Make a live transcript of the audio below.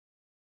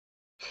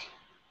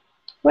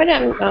What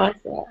am oh, I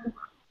see it.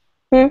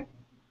 Hmm?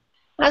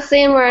 I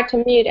see where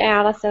to mute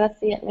out. I said I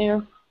see it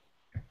now.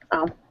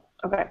 Oh,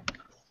 okay.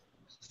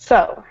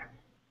 So,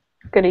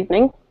 good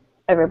evening,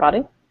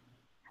 everybody.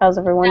 How's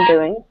everyone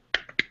doing?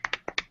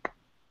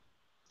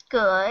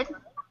 Good.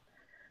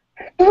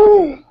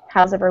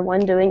 How's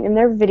everyone doing in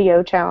their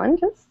video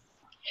challenges?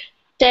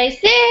 Day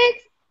 6.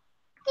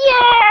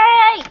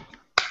 Yay!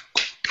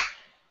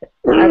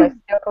 Are they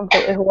still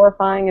completely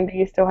horrifying, and do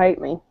you still hate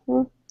me?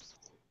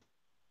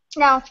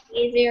 No.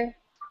 Easier.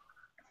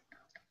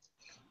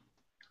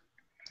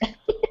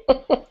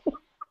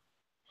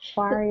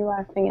 Why are you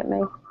laughing at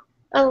me?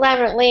 I'm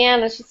laughing at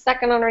Leanna. She's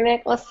sucking on her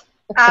necklace.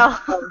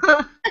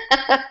 Oh.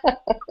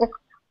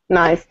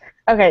 Nice.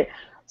 Okay,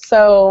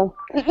 so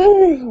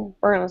we're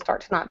going to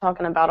start tonight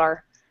talking about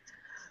our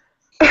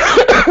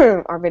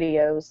our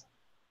videos.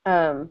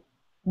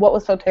 What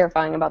was so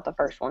terrifying about the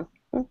first one?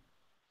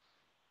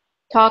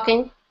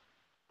 Talking.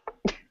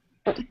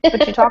 But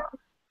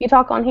you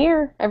talk on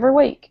here every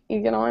week. You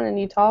get on and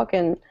you talk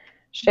and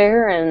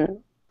share, and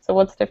so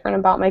what's different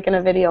about making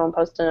a video and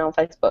posting it on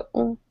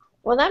Facebook?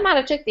 Well, that might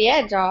have took the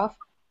edge off.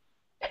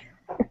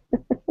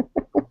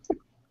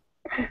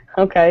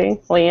 Okay,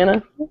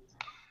 Leanna.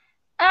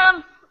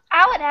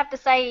 I would have to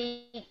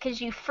say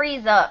because you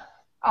freeze up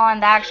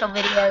on the actual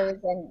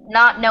videos and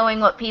not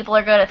knowing what people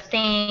are going to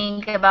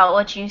think about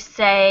what you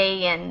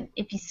say and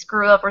if you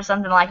screw up or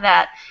something like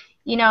that.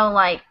 You know,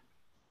 like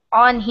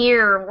on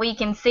here we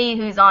can see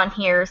who's on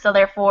here, so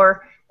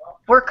therefore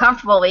we're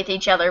comfortable with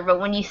each other. But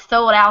when you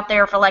throw it out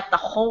there for like the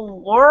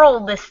whole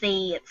world to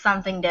see, it's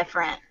something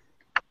different.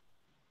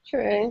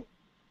 True.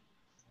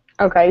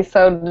 Okay,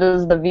 so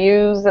does the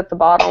views at the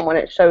bottom when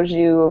it shows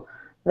you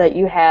that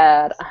you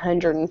had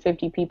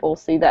 150 people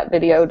see that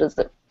video, does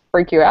it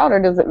freak you out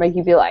or does it make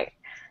you be like,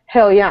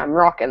 hell yeah, I'm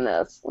rocking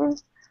this?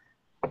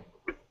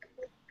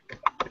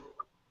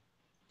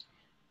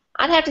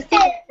 I'd have to see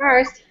that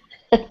first.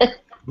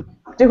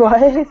 Do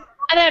what?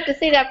 I'd have to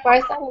see that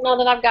first. I don't know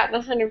that I've gotten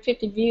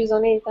 150 views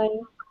on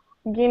anything.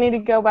 You need to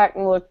go back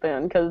and look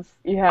then, because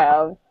you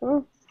have.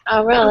 Oh,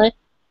 really?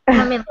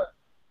 I mean,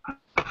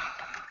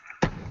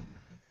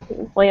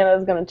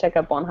 Leanna's going to check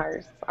up on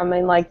hers. I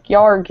mean, like,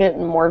 y'all are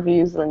getting more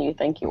views than you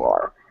think you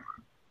are.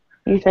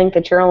 You think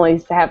that you're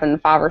only having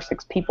 5 or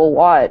 6 people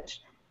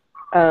watch,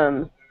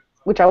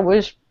 which I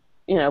wish,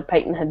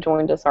 Peyton had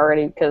joined us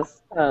already,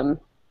 because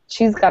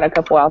she's got a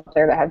couple out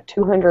there that have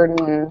 200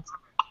 and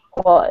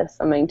plus,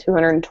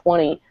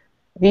 220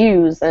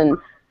 views, and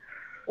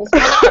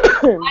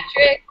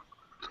Patrick.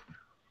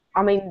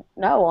 I mean,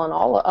 no, on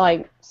all,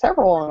 like,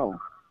 several of them.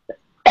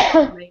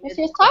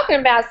 She was talking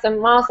about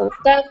some awesome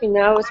stuff,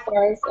 as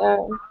far as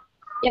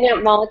getting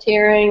out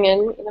volunteering,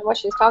 and what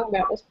she was talking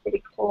about was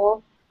pretty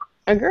cool.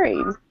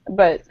 Agreed,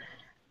 but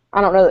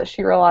I don't know that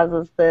she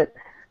realizes that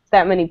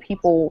many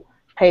people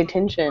pay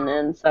attention,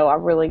 and so I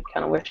really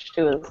kind of wish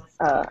she was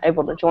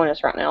able to join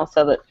us right now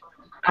so that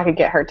I could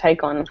get her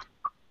take on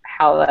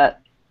how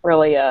that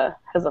really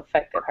has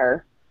affected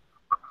her.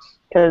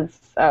 Because,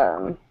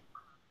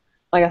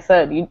 like I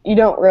said, you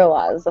don't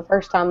realize the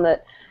first time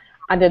that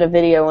I did a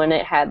video and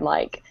it had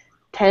like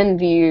 10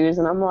 views,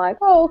 and I'm like,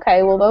 oh,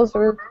 okay, well, those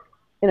are,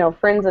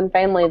 friends and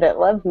family that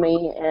love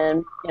me,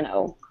 and,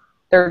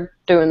 they're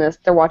doing this,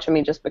 they're watching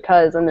me just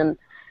because, and then,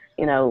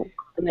 the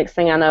next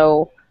thing I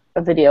know,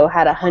 a video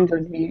had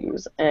 100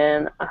 views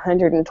and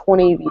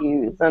 120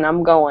 views, and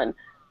I'm going,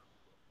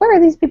 where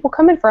are these people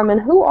coming from, and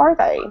who are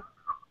they?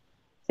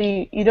 So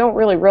you don't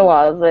really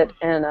realize it,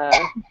 and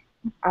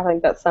I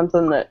think that's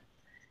something that,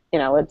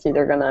 it's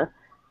either going to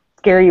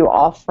scare you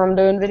off from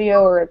doing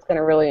video or it's going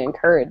to really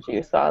encourage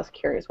you. So I was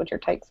curious what your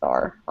takes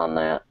are on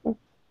that.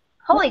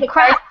 holy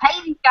crap,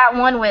 Peyton's got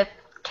one with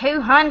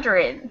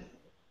 200.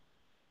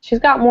 She's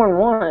got more than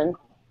one.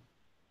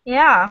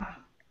 Yeah.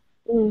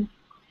 I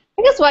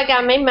guess what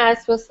got me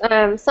most was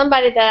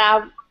somebody that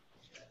I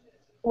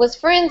was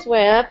friends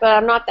with, but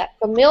I'm not that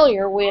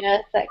familiar with,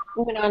 that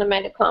went on and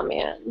made a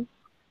comment.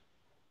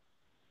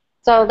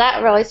 So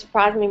that really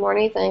surprised me more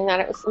than anything, that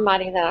it was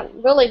somebody that I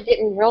really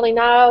didn't really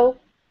know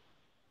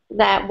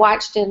that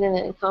watched it and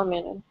then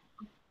commented.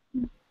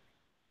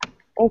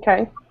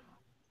 Okay.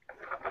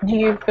 Do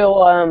you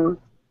feel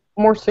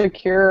more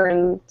secure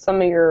in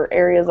some of your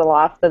areas of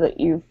life that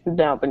you've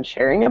now been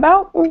sharing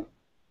about? What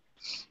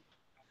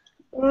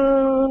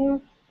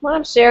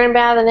I'm sharing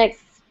about the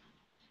next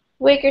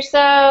week or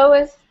so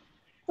is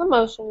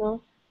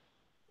emotional.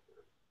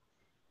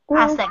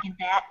 I second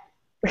that.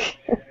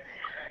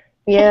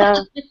 Yeah.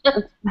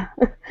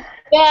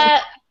 Yeah,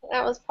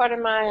 that was part of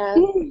my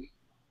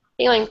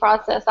healing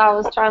process I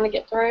was trying to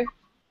get through.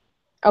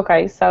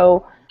 Okay,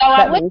 so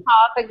I would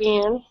talk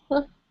again.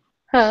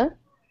 Huh?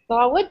 So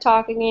I would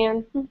talk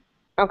again.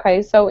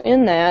 Okay, so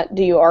in that,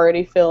 do you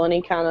already feel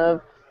any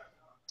kind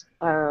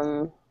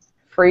of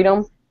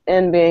freedom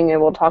in being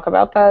able to talk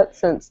about that,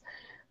 since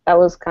that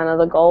was kind of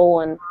the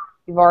goal, and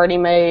you've already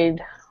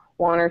made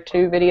 1 or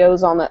 2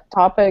 videos on that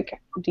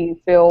topic? Do you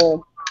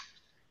feel,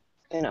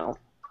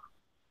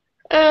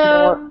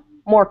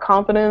 more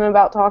confident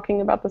about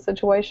talking about the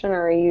situation,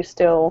 or are you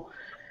still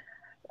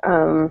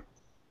um,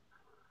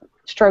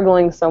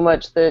 struggling so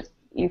much that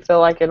you feel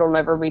like it'll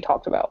never be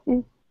talked about?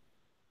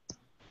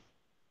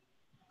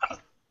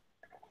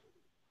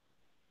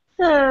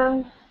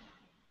 I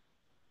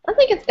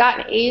think it's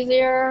gotten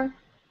easier.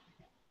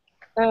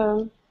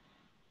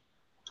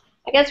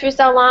 I guess for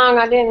so long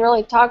I didn't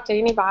really talk to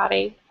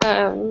anybody.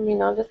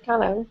 Just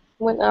kind of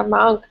went on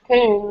my own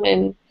cocoon,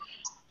 and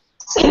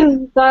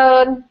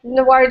so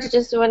the words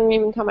just wouldn't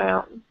even come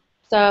out.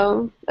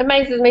 So it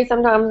amazes me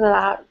sometimes that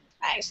I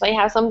actually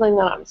have something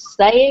that I'm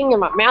saying, and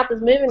my mouth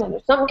is moving, and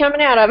there's something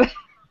coming out of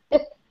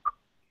it.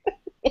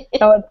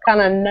 So it's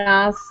kind of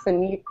nice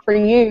for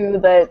you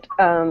that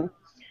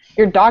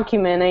you're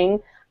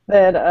documenting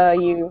that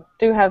you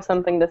do have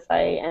something to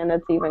say, and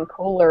it's even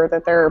cooler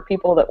that there are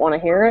people that want to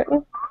hear it.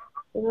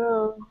 I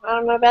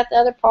don't know about the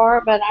other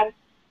part, but I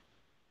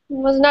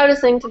was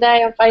noticing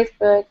today on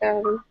Facebook,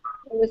 there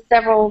was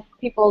several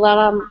people that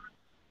I'm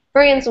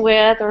friends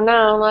with or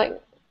know,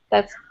 like,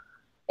 that's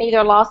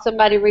either lost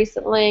somebody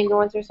recently and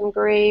going through some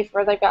grief,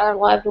 or they got a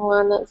loved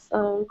one that's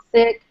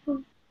sick.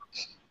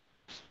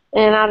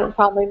 And I don't,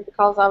 probably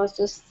because I was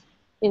just,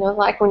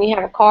 like when you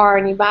have a car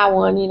and you buy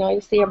one,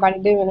 you see everybody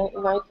doing it,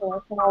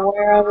 so I'm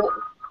aware of it.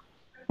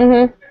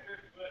 Mhm.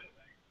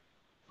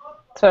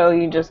 So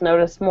you just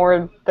notice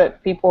more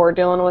that people are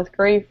dealing with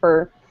grief,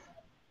 or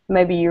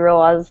maybe you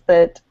realize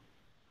that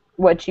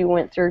what you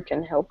went through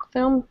can help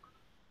them?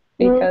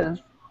 Because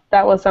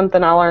that was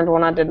something I learned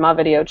when I did my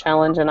video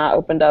challenge, and I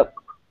opened up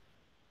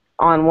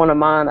on one of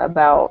mine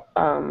about,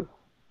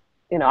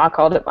 I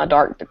called it my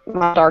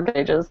dark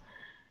ages,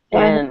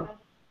 and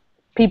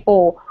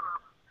people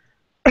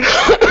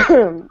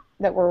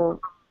that were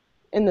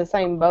in the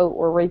same boat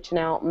were reaching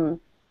out and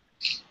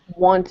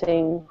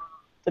wanting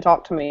to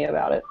talk to me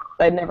about it.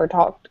 They'd never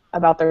talked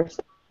about their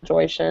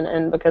situation,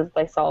 and because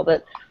they saw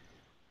that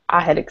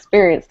I had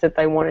experienced it,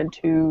 they wanted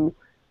to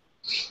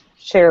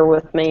share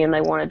with me, and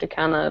they wanted to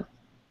kind of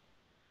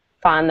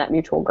find that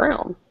mutual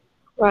ground.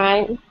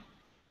 Right.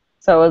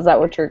 So is that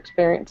what you're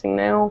experiencing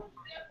now?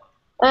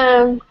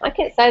 I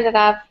can't say that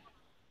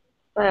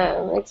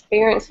I've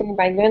experienced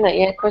anybody doing that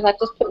yet. Of course, I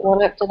just put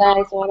one up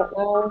today, so I don't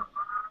know.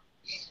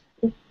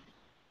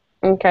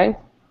 Okay.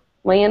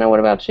 Leanna, what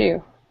about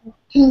you?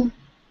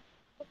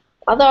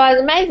 Although it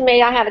amazed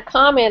me, I had a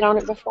comment on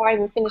it before I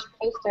even finished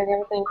posting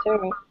everything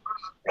to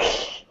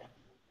it.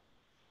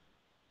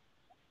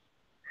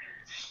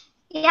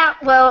 Yeah,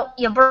 well,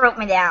 you broke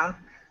me down.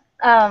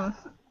 I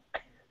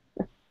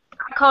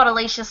called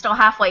Alicia still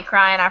halfway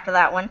crying after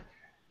that one.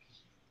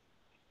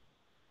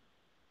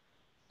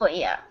 But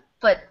yeah,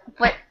 but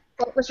what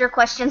was your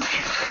question?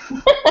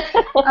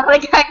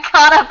 I got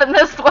caught up in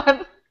this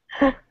one.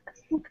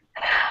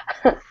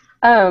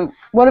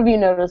 What have you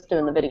noticed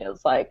doing the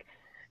videos? Like,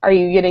 are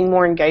you getting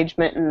more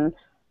engagement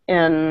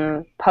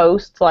in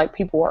posts? Like,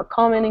 people are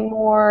commenting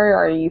more?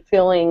 Are you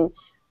feeling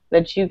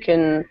that you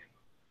can,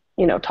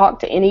 talk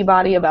to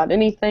anybody about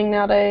anything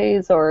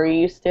nowadays? Or are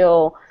you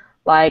still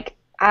like,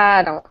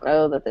 I don't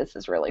know that this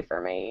is really for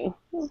me?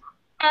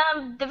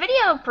 The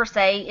video per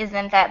se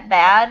isn't that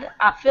bad.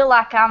 I feel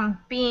like I'm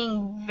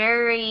being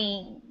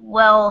very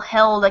well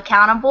held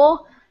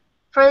accountable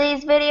for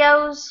these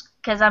videos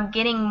because I'm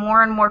getting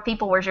more and more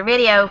people. Where's your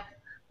video?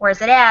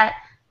 Where's it at?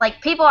 Like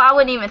people I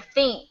wouldn't even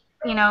think,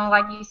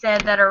 like you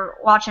said, that are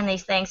watching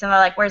these things and they're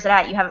like, where's it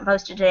at? You haven't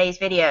posted today's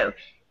video.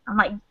 I'm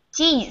like,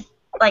 geez,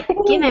 like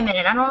give me a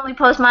minute. I normally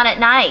post mine at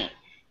night.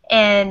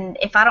 And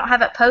if I don't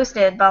have it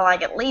posted by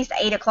like at least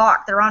 8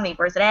 o'clock, they're on me.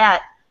 Where's it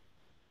at?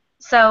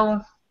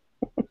 So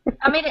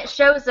I mean, it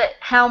shows that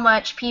how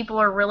much people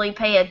are really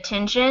pay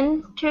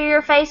attention to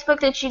your Facebook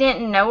that you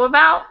didn't know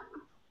about.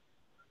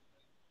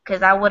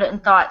 Because I wouldn't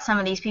have thought some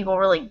of these people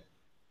really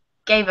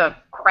gave a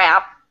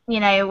crap,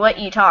 what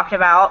you talked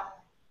about.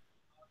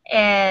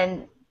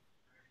 And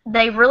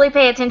they really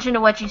pay attention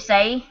to what you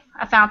say.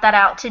 I found that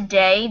out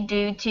today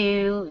due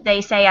to they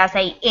say I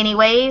say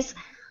anyways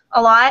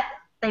a lot.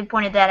 They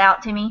pointed that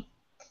out to me.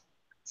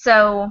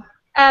 So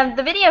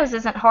the videos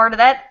isn't hard.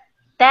 That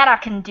I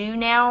can do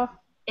now.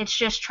 It's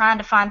just trying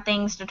to find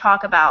things to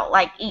talk about,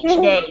 like each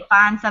day,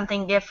 find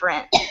something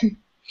different.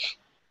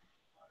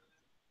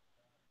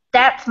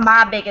 That's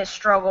my biggest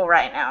struggle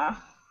right now.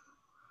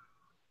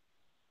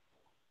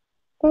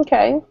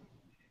 Okay.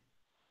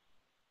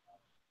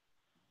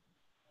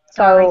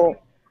 So,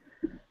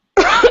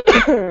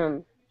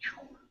 so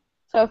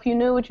if you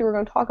knew what you were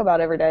going to talk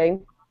about every day,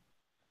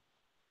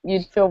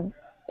 you'd feel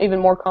even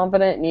more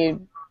confident,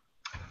 and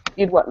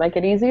you'd what, make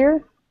it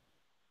easier?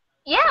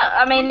 Yeah,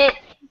 I mean,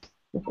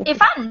 if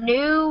I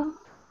knew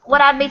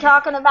what I'd be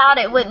talking about,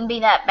 it wouldn't be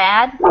that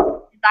bad.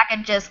 I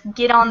could just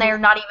get on there,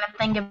 not even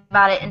think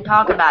about it, and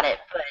talk about it.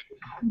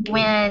 But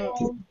when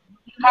you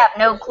have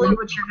no clue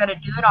what you're going to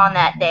do it on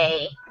that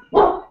day.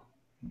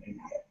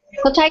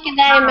 So take a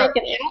day and make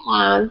an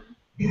outline.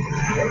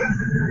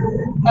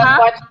 That's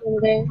what you're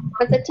going to do.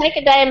 I said take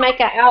a day and make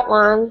an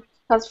outline,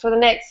 because for the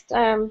next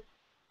 3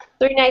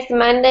 days to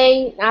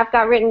Monday, I've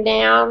got written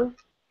down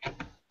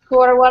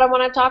sort of what I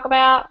want to talk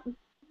about.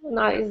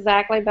 Not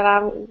exactly, but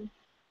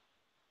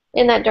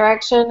in that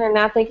direction, and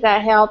I think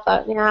that helped.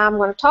 Yeah, I'm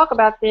going to talk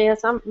about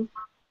this. Of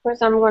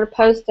course, I'm going to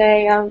post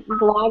a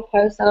blog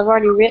post that I've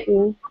already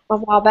written a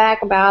while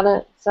back about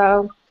it.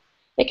 So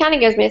it kind of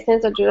gives me a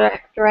sense of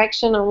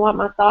direction on what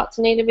my thoughts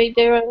need to be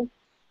doing.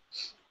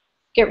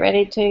 Get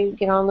ready to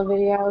get on the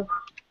video.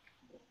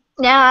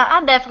 Yeah,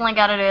 I definitely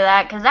got to do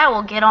that because I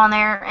will get on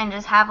there and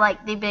just have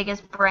like the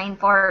biggest brain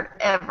fart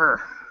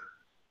ever.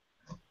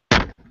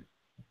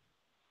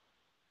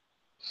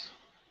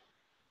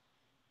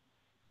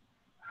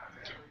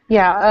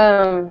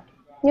 Yeah,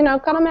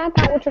 kind of map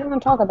out what you're going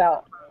to talk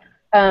about.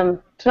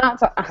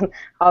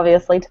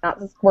 Obviously, tonight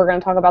we're going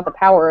to talk about the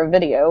power of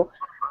video,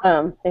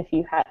 if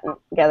you hadn't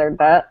gathered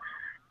that.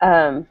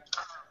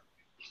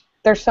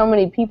 There's so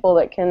many people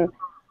that can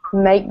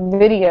make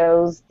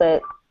videos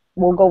that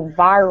will go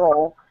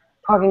viral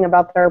talking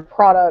about their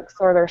products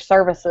or their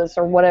services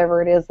or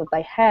whatever it is that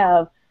they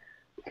have.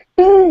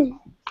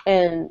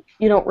 And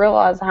you don't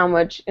realize how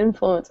much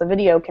influence a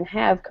video can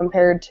have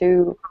compared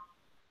to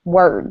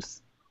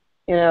words.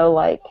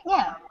 Like,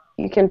 Yeah.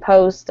 you can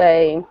post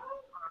a,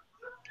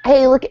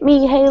 hey, look at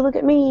me,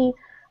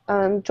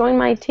 join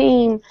my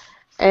team,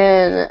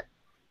 and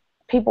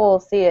people will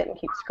see it and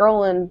keep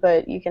scrolling,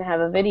 but you can have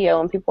a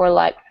video and people are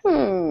like,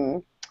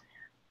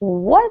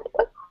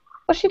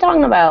 what's she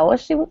talking about?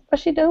 What's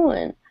she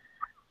doing?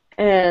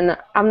 And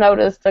I've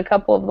noticed a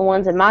couple of the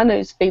ones in my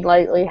news feed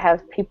lately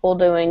have people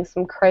doing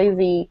some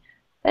crazy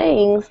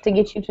things to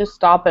get you to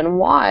stop and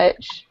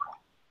watch,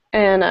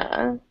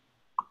 and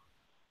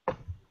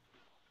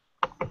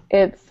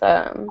it's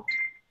kind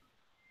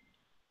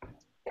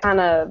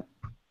of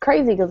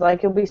crazy because,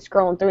 like, you'll be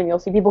scrolling through and you'll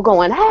see people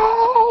going,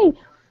 hey,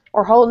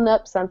 or holding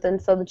up something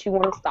so that you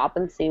want to stop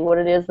and see what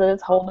it is that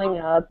it's holding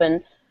up,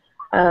 and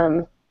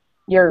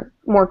you're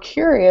more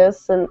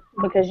curious and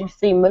because you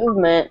see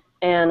movement,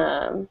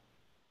 and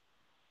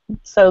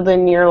so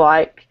then you're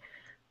like,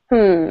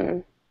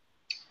 is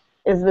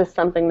this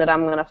something that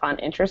I'm going to find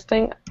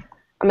interesting?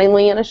 I mean,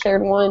 Leanna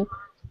shared one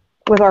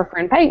with our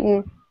friend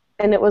Peyton,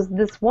 and it was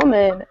this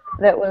woman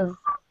that was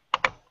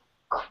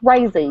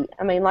crazy.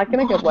 I mean, like,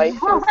 in a good way. She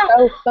was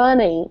so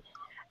funny,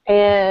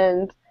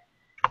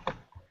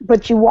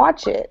 but you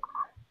watch it,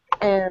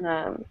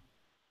 and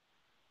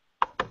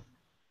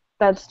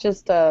that's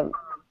just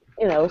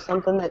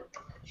something that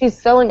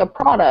she's selling a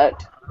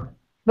product,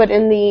 but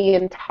in the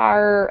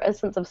entire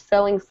essence of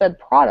selling said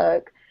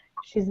product,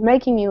 she's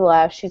making you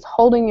laugh, she's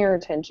holding your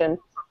attention,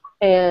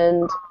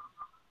 and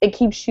it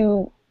keeps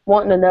you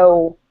wanting to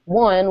know,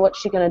 one, what's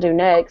she going to do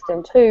next,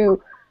 and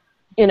two,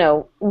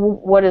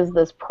 what is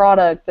this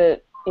product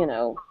that,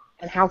 and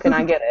how can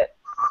I get it?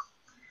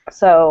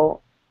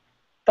 So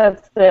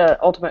that's the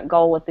ultimate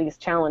goal with these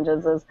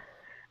challenges is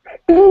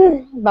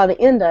by the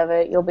end of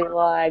it, you'll be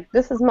like,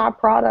 this is my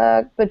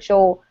product, but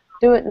you'll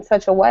do it in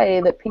such a way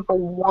that people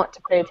want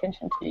to pay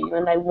attention to you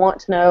and they want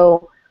to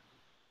know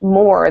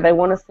more. They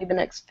want to see the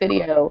next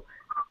video.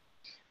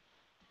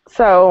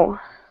 So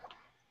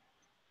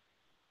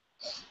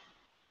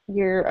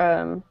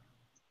your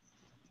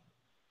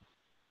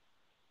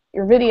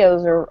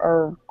videos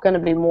are going to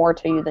be more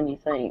to you than you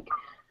think.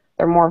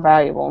 They're more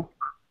valuable.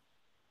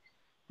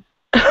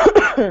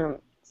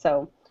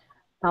 So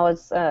that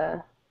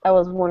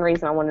was one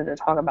reason I wanted to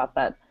talk about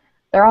that.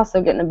 They're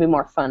also getting to be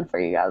more fun for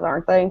you guys,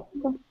 aren't they?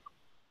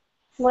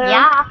 Well,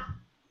 yeah.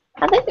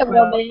 I think it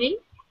will be,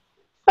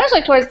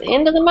 especially towards the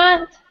end of the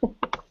month.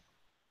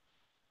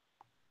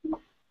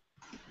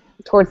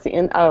 Towards the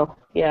end? Oh,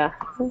 yeah.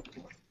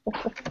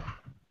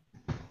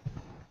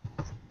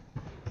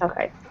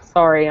 Okay,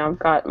 sorry, I've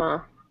got my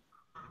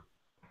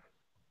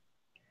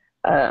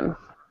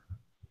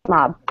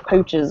my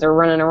pooches are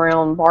running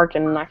around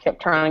barking, and I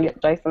kept trying to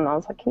get Jason. I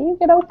was like, "Can you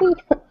get Opie?"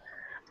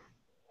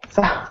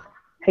 So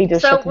he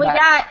just. So we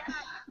got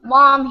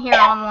Mom here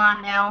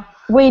online now.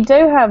 We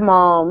do have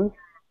Mom.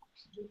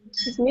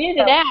 She's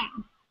muted out.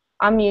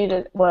 I'm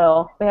muted.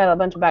 Well, we had a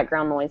bunch of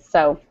background noise,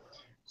 so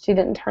she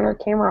didn't turn her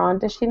camera on.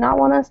 Does she not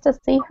want us to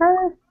see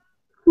her?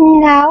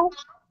 No.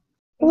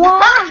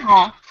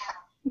 Why?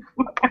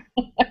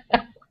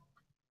 Come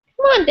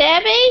on,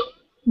 Debbie.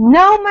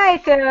 No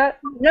makeup,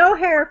 no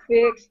hair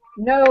fix,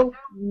 no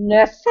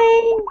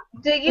nothing.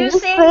 Do you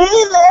see?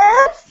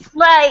 this?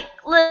 Like,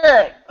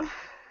 look.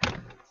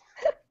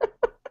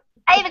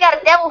 I even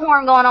got a devil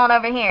horn going on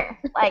over here.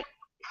 Like,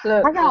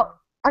 Look,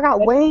 I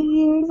got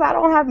wings. I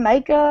don't have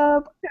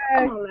makeup. I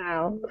okay. don't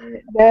know.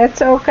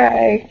 That's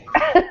okay.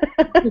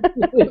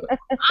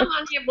 I'm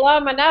on here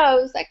blowing my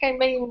nose. That can't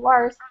be even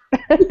worse.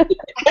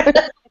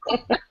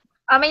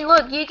 I mean,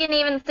 look, you can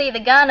even see the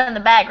gun in the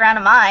background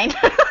of mine.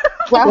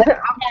 Well,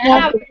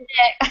 Yeah,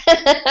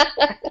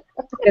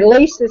 At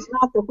least it's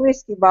not the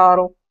whiskey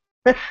bottle.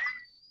 is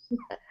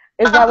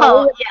that what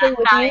we would yeah, do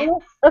with right.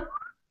 you?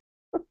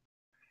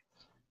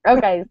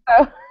 Okay,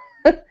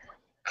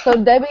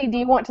 so Debbie, do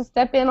you want to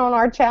step in on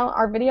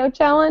our video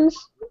challenge?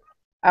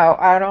 Oh,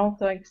 I don't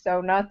think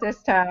so. Not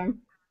this time.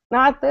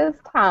 Not this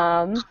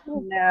time.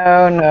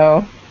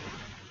 No.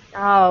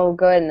 Oh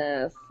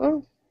goodness,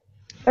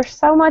 they're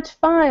so much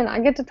fun. I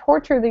get to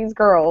torture these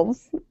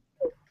girls.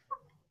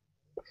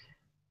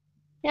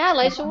 Yeah,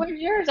 Alicia, where's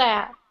yours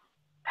at?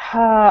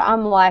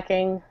 I'm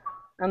lacking.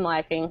 I'm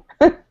lacking.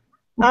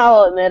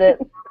 I'll admit it.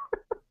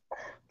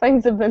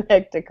 Things have been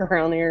hectic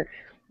around here,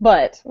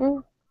 but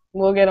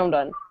we'll get them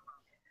done.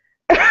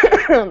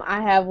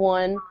 I have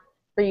one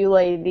for you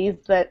ladies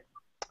that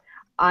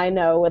I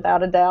know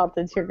without a doubt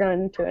that you're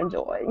going to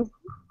enjoy.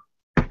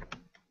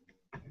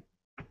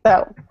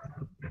 So,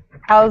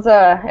 how's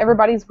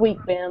everybody's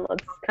week been?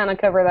 Let's kind of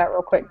cover that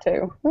real quick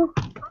too.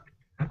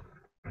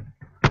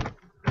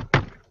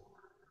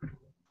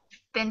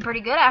 Been pretty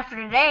good after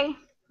today.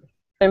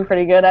 Been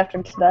pretty good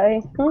after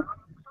today.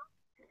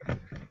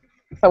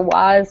 So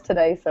why is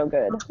today so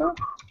good?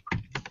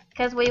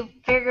 Because we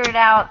figured it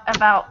out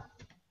about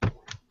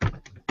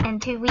in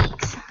 2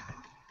 weeks.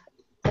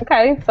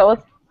 Okay, so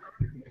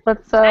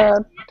let's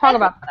talk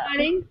about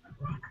Exciting.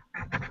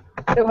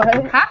 that. Do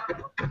what? Huh?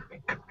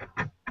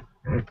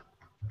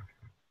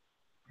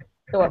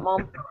 Do what,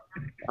 Mom?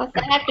 I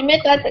have to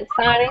admit that's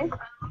exciting.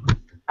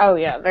 Oh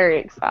yeah, very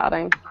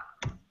exciting.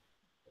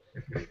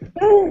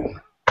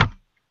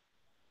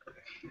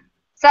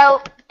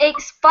 So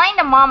explain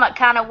to Mama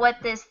kind of what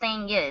this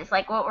thing is,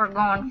 like what we're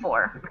going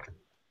for.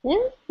 Yeah,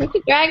 you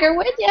could drag her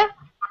with you.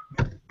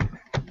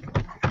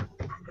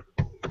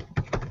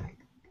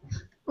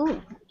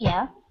 Ooh,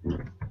 yeah.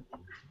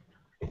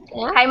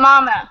 Yeah. Hey,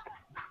 Mama,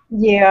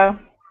 Yeah.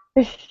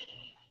 do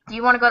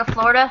you want to go to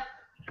Florida?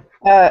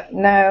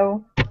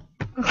 No.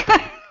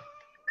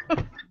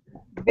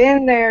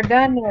 Been there,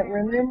 done that,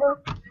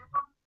 remember?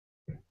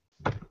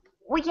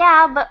 Well,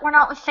 yeah, but we're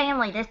not with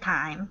family this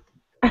time.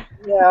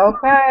 Yeah,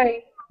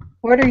 okay.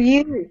 What are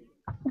you?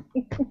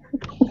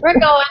 We're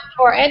going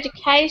for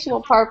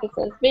educational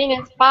purposes, being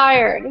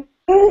inspired,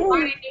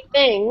 learning new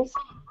things.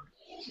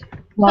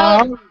 Mom,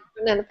 Totally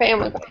different than a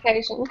family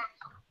vacation.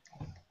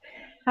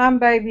 I'm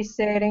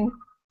babysitting.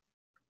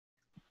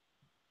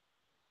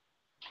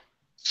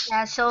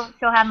 Yeah, she'll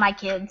have my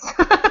kids.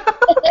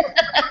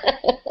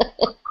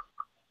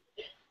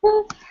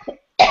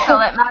 So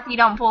that Matthew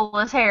don't pull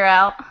his hair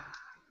out.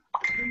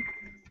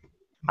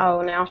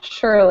 Oh, now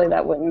surely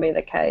that wouldn't be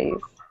the case.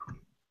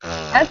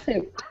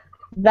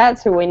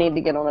 That's who we need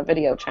to get on a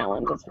video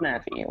challenge. It's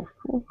Matthew.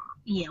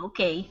 Yeah,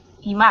 okay.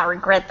 You might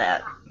regret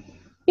that.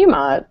 You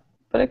might,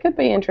 but it could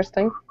be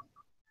interesting.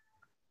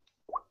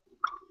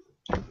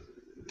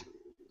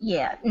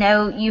 Yeah,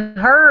 no, you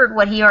heard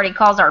what he already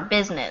calls our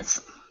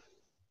business.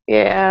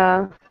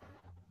 Yeah.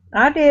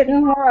 I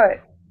didn't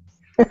what?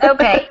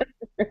 Okay,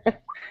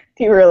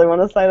 Do you really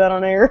want to say that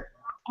on air?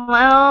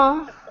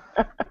 well,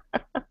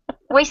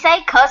 we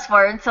say cuss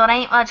words, so it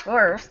ain't much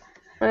worse.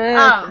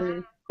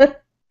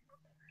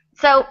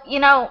 So, you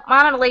know,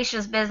 mine and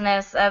Alicia's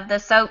business of the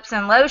soaps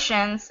and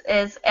lotions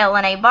is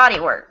L&A Body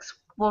Works.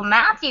 Well,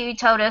 Matthew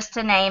told us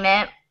to name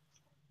it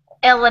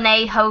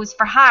L&A Hose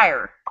for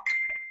Hire.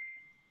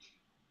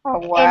 Oh,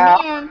 wow.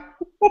 And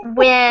then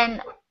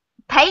when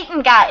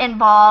Peyton got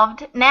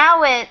involved,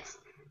 now it's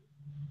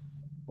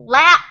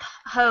Lap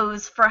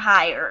Hose for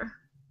Hire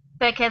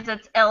because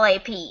it's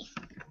LAP.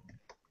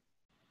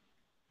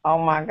 Oh,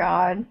 my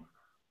God.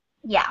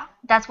 Yeah,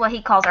 that's what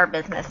he calls our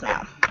business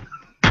now.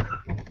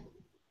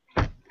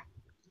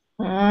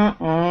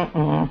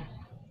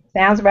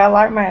 Sounds about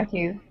like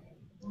Matthew.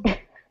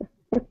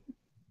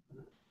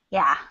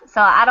 Yeah, so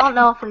I don't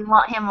know if we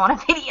want him on a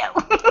video.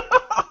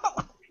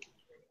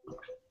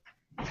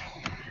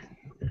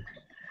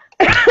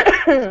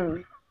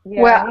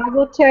 Yeah. Well, I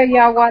will tell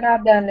y'all what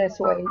I've done this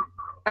week.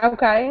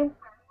 Okay.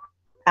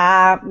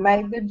 I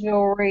made the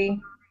jewelry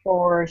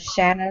for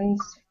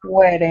Shannon's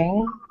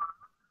wedding,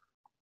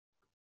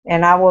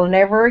 and I will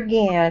never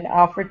again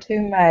offer to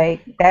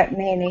make that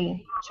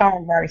many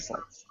charm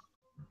bracelets.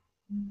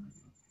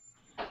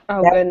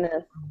 Oh, That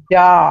goodness.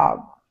 job.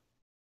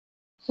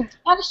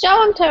 Gotta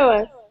show them to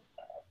us.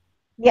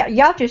 Yeah,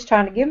 y'all just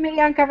trying to get me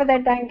to uncover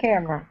that dang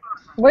camera.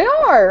 We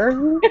are.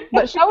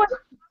 But show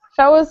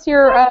us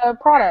your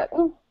product.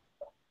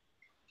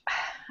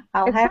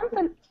 I'll It's have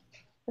something.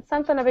 It's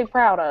something to be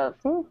proud of.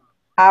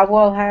 I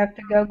will have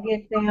to go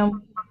get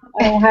them.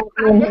 I don't have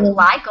I them do here.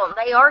 like them.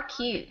 They are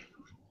cute.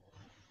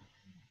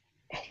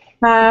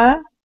 Huh?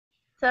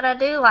 Said I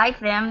do like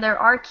them. They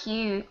are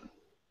cute.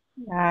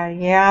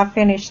 Yeah, I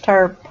finished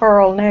her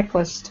pearl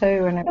necklace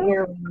too and her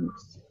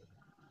earrings.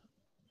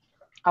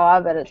 Oh, I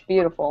bet it's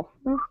beautiful.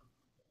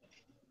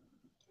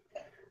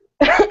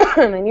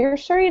 I mean, you're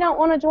sure you don't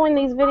want to join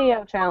these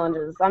video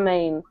challenges? I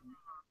mean,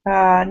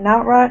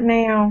 Not right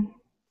now.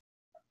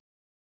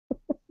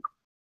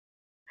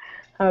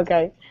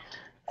 okay.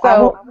 I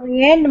So, want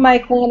Leanne to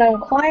make one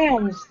on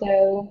clowns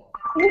though.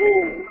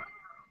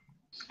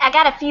 I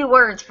got a few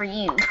words for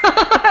you.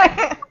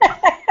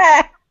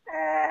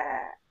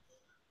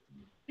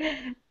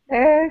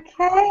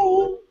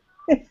 Okay.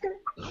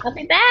 I'll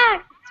be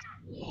back.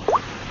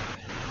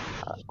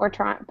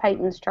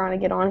 Peyton's trying to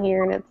get on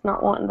here and it's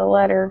not wanting to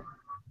let her.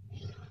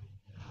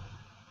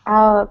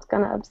 Oh, that's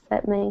going to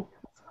upset me.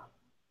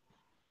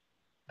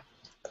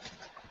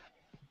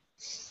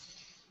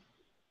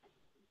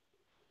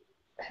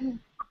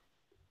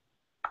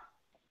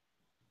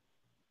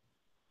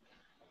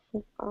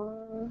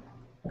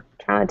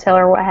 Trying to tell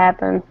her what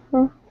happened.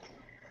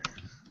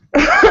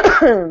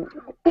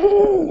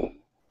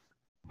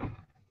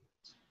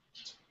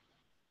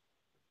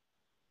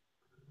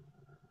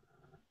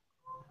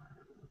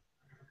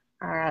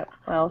 Alright,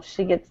 well,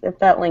 if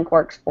that link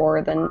works for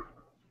her, then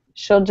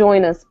she'll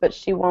join us, but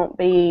she won't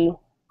be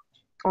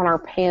on our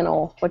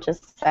panel, which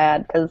is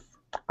sad, because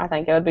I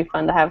think it would be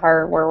fun to have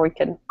her where we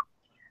could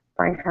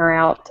bring her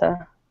out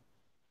to...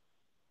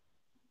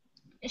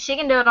 She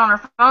can do it on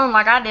her phone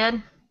like I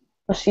did.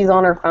 Well, she's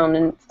on her phone,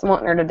 and it's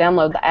wanting her to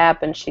download the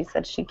app, and she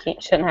said she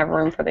shouldn't have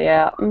room for the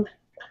app.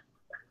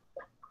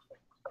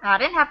 I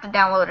didn't have to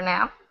download an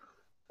app.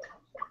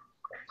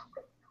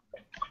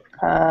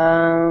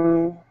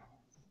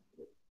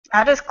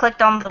 I just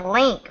clicked on the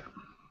link.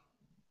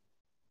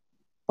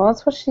 Well,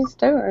 that's what she's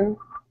doing.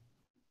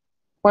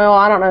 Well,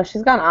 I don't know.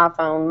 She's got an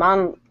iPhone.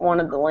 Mine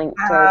wanted the link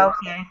too. Oh,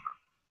 okay.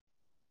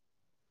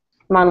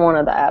 Mine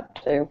wanted the app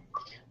too.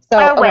 So,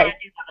 Oh, wait, okay. I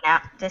do have an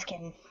app. Just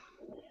kidding.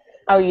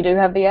 Oh, you do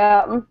have the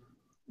app?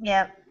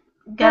 Yep.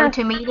 Go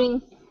to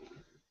meeting.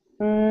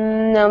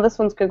 No, this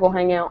one's Google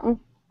Hangout.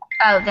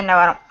 Oh, then no,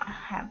 I don't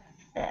have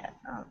that.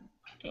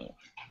 Okay.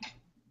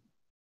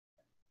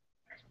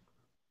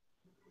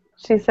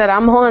 She said,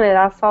 I'm on it.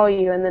 I saw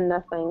you, and then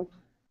nothing.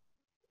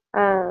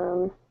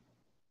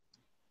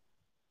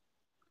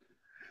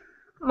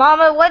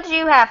 Mama, what did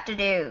you have to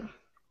do?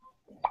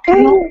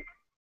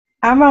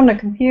 I'm on the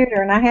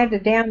computer and I had to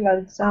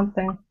download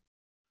something.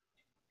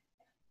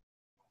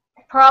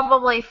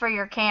 Probably for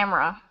your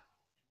camera.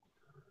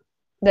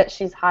 That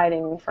she's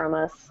hiding from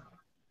us.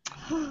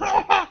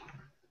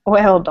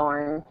 Well,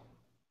 darn.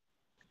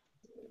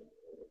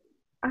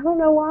 I don't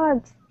know why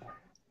it's...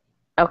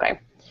 Okay.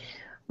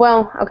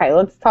 Well, okay,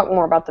 let's talk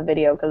more about the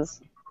video,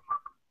 because...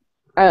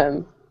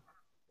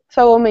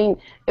 So, I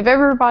mean, if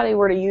everybody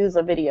were to use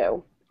a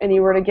video, and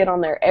you were to get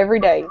on there every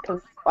day,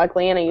 because, like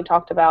Leanna, you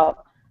talked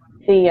about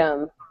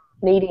the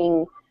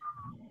needing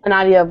an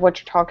idea of what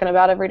you're talking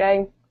about every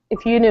day.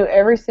 If you knew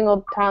every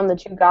single time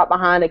that you got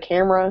behind a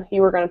camera,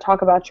 you were going to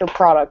talk about your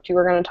product, you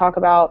were going to talk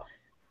about,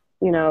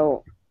 you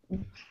know,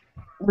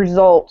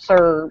 results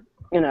or,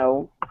 you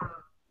know,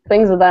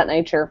 things of that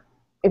nature.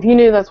 If you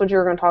knew that's what you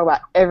were going to talk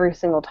about every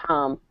single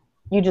time,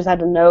 you just had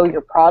to know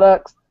your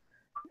products,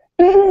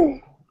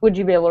 would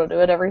you be able to do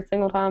it every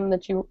single time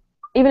that you,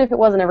 even if it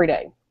wasn't every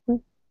day?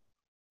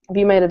 If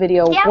you made a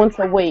video once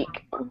a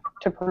week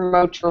to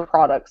promote your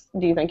products,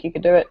 do you think you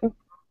could do it?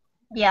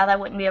 Yeah, that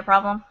wouldn't be a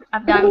problem.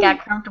 I've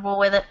got comfortable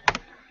with it.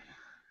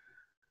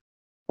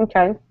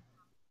 Okay.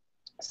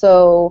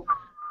 So,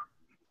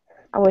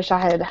 I wish I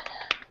had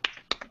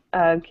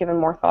given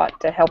more thought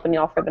to helping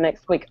y'all for the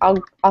next week.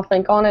 I'll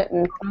think on it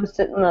and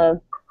post it in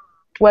the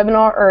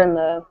webinar or in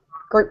the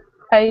group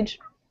page.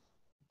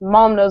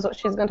 Mom knows what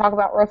she's going to talk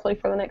about roughly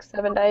for the next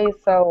 7 days,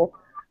 so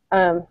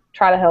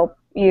try to help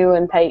you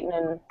and Peyton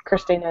and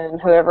Christina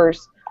and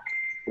whoever's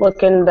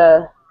looking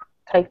to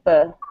take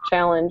the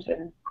challenge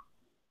and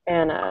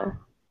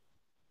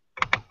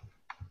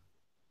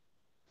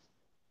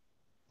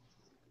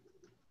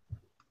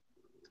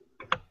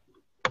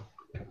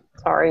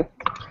sorry.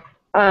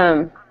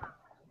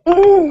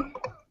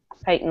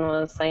 Peyton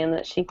was saying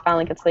that she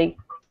finally could see.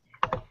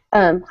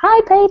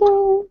 Hi,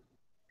 Peyton.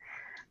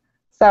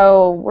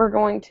 So we're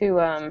going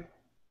to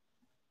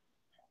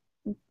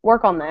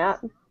work on that,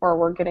 or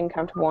we're getting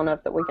comfortable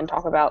enough that we can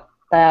talk about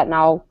that, and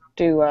I'll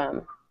do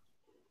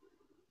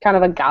kind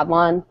of a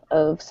guideline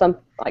of some,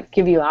 like,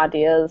 give you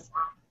ideas.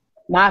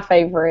 My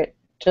favorite,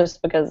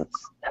 just because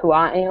it's who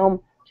I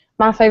am,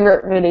 my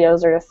favorite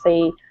videos are to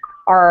see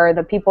are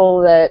the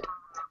people that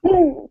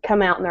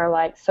come out and they're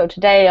like, so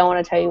today I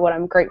want to tell you what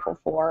I'm grateful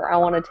for. I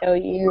want to tell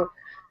you,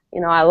 you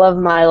know, I love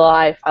my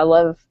life. I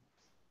love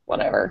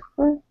whatever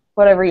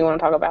you want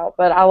to talk about.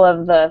 But I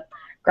love the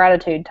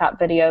gratitude type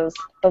videos.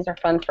 Those are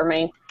fun for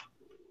me.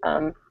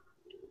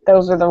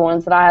 Those are the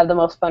ones that I have the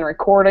most fun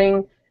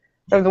recording.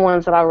 They're the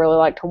ones that I really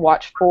like to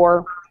watch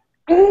for.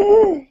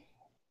 And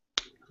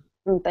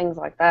things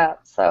like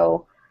that.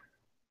 So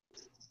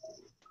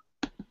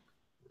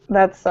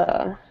that's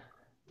an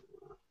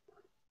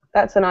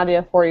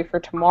idea for you for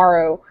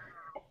tomorrow.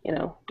 You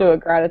know, do a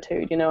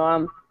gratitude. You know,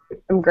 I'm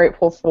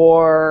grateful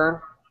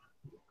for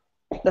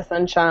the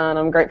sunshine.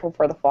 I'm grateful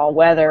for the fall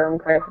weather. I'm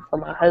grateful for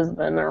my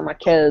husband or my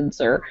kids,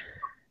 or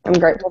I'm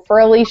grateful for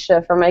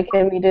Alicia for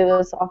making me do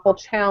this awful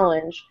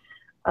challenge.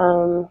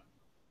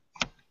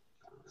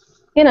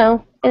 You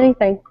know,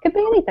 anything. Could be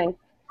anything.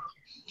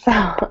 So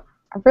I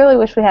really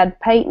wish we had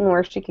Peyton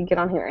where she could get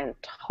on here and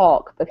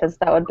talk, because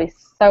that would be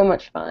so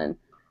much fun.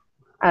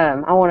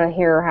 I want to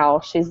hear how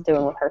she's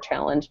doing with her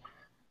challenge.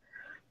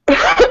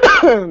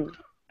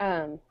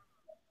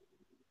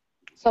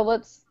 So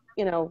let's,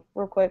 you know,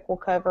 real quick, we'll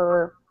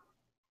cover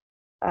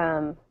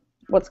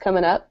what's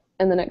coming up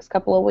in the next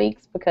couple of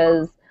weeks,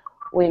 because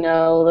we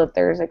know that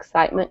there's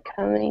excitement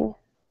coming.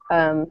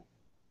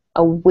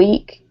 A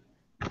week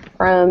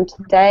from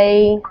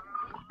today,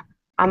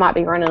 I might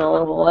be running a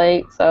little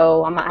late,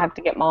 so I might have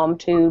to get Mom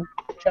to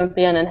jump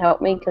in and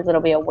help me because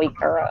it'll be a week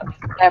or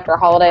after a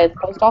holiday at the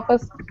post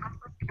office.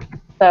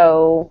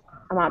 So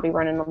I might be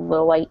running a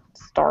little late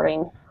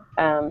starting,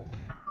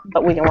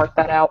 but we can work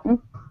that out.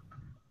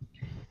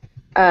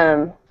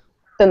 Then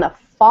the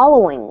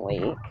following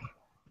week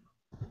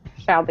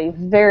shall be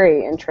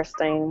very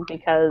interesting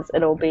because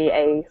it'll be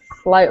a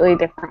slightly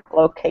different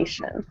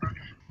location.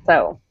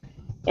 So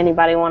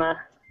anybody want to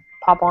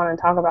pop on and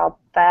talk about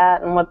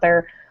that and what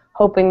they're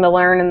hoping to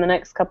learn in the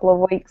next couple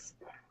of weeks?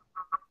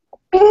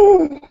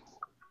 I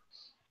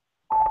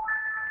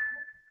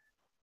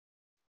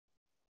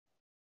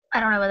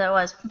don't know what that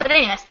was. But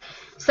anyways,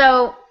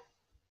 so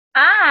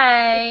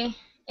I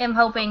am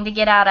hoping to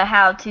get out of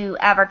how to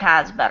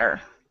advertise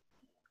better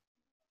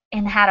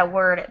and how to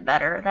word it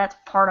better. That's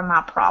part of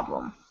my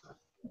problem.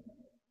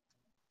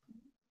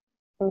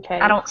 Okay.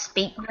 I don't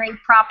speak very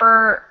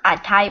proper. I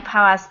type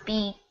how I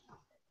speak.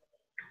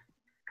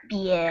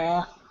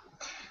 Yeah.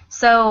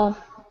 So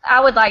I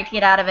would like to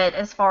get out of it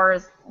as far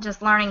as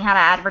just learning how to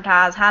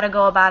advertise, how to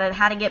go about it,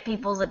 how to get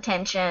people's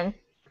attention,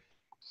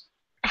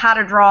 how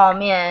to draw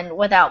them in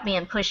without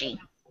being pushy.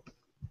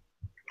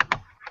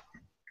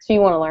 So you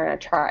want to learn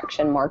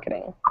attraction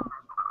marketing,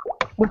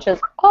 which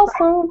is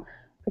awesome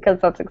because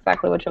that's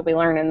exactly what you'll be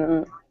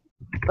learning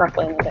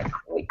roughly in the next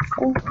weeks.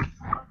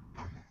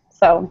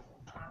 So,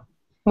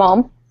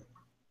 Mom?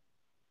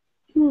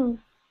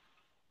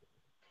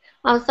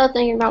 I was still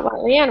thinking about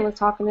what Leanna was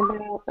talking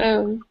about.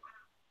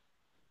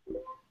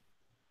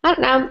 I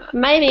don't know,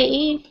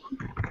 maybe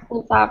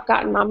since I've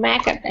gotten my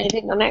Mac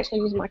updated and I'm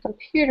actually using my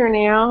computer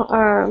now,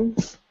 I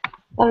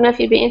don't know if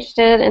you'd be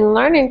interested in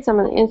learning some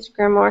of the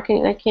Instagram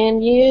marketing I can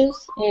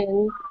use,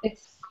 and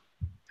it's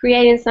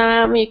creating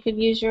some. You could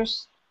use your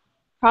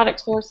product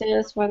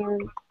sources, whether,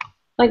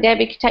 like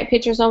Debbie could take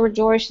pictures of her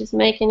jewelry she's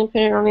making and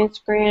put it on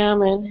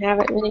Instagram and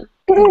have it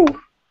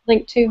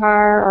linked to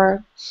her,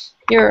 or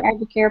your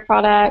Avocare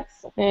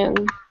products,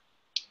 and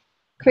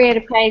create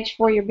a page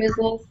for your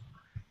business.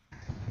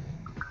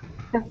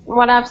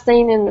 What I've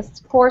seen in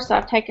this course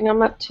I've taken,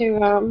 I'm up to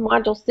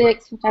Module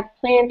 6, which I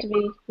plan to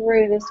be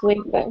through this week,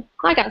 but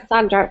I got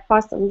sidetracked by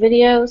some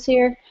videos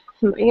here.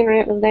 My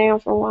internet was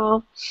down for a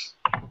while.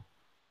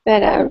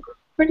 But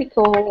pretty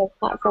cool little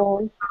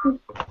platform.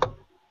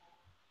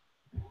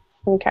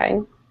 Okay.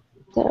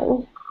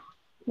 So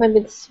maybe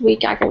this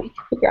week I can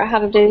figure out how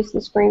to do some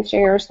screen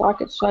shares so I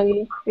could show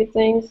you a few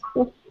things.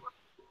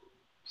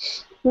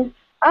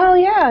 Oh,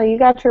 yeah, you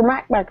got your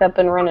Mac back up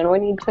and running. We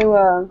need to...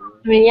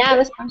 I mean, yeah,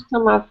 this is the first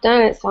time I've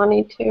done it, so I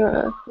need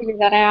to figure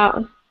that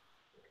out.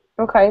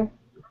 Okay.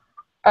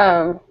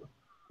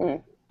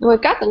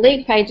 We've got the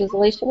league pages,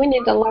 Alicia. We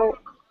need to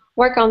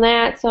work on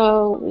that,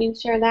 so you can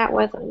share that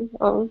with them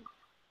on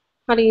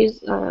how to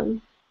use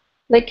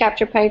lead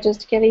capture pages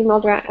to get email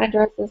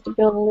addresses to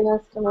build a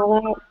list and all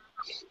that.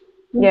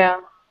 Yeah,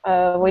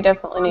 we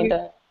definitely need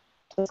to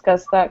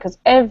discuss that because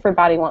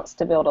everybody wants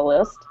to build a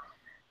list,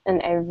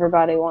 and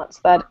everybody wants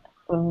that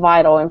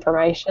vital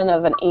information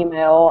of an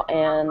email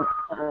and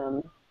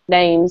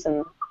names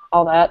and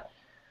all that.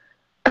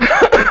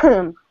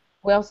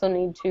 We also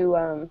need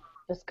to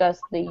discuss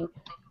the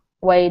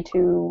way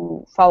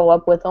to follow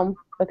up with them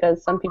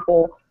because some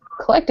people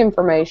collect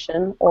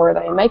information or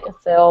they make a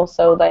sale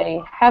so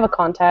they have a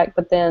contact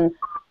but then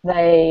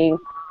they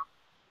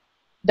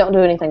don't do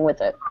anything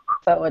with it.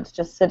 So it's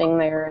just sitting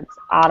there, it's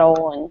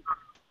idle, and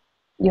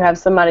you have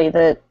somebody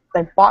that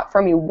they bought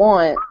from you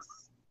once,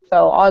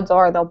 so odds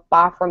are they'll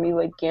buy from you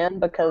again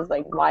because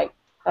they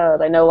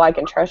know, like,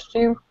 and trust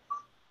you.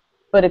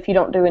 But if you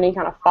don't do any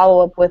kind of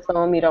follow-up with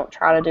them, you don't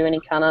try to do any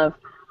kind of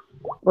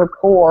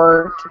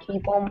rapport to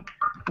keep them,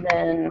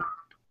 then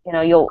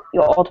you'll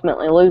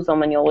ultimately lose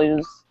them, and you'll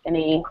lose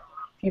any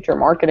future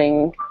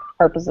marketing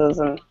purposes,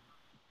 and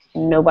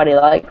nobody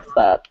likes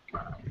that.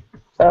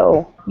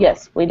 So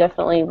yes, we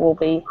definitely will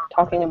be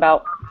talking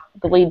about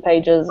the lead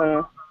pages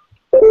and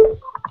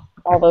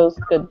all those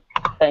good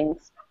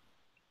things.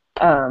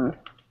 And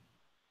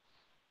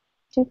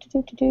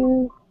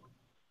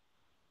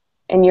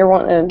you're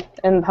wanting,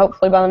 and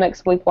hopefully by the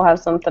next week we'll have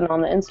something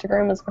on the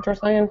Instagram, is what you're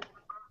saying?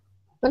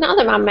 But now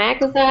that my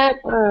Mac is up,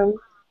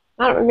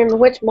 I don't remember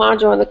which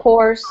module in the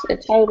course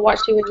it told what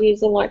she was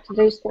using, like to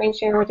do screen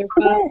share with her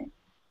phone,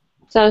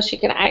 so she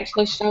could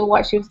actually show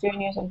what she was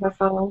doing using her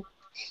phone.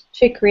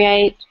 She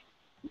create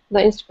the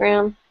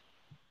Instagram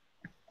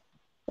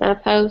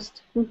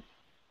post.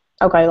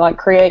 Okay, like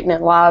creating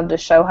it live to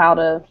show how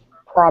to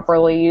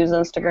properly use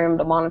Instagram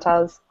to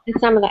monetize. And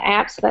some of the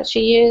apps that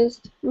she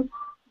used.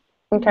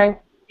 Okay.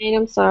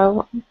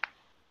 So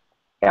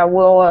yeah,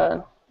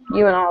 we'll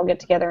you and I will get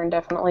together and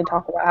definitely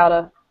talk about how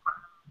to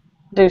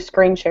do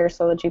screen share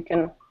so that you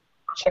can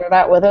share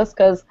that with us,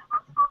 because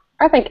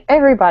I think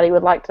everybody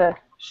would like to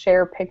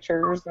share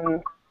pictures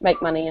and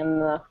make money in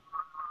the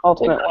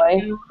ultimate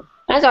way.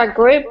 As our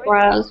group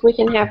grows, we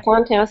can have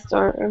contests,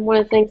 and one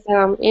of the things that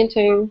I'm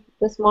into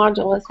this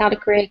module is how to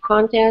create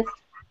contests.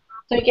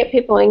 So you get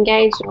people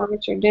engaged in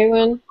what you're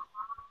doing,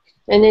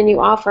 and then you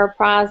offer a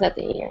prize at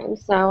the end.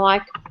 So,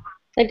 like,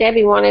 Say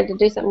Debbie wanted to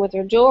do something with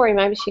her jewelry.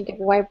 Maybe she'd give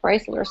away a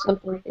bracelet or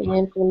something at the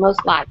end for the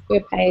most likes to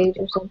a page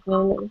or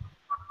something. And,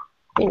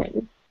 you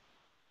know,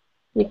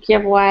 you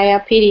give away a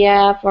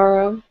PDF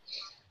or a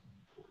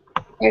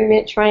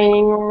 30-minute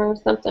training or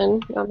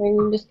something. I mean,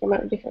 you just come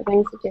up with different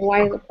things to give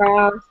away as a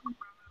prize.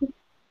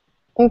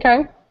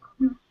 Okay.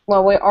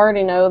 Well, we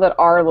already know that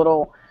our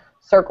little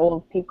circle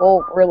of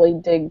people really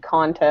dig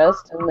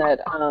contests and that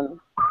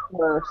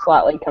we're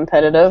slightly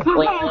competitive.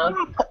 Leanna.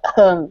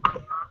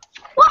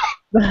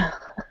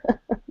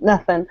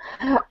 Nothing.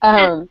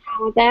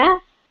 With that,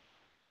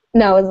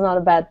 No, it's not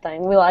a bad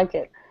thing. We like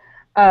it.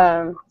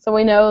 So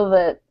we know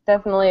that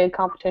definitely a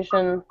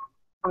competition,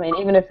 I mean,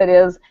 even if it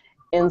is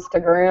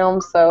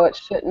Instagram, so it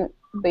shouldn't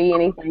be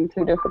anything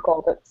too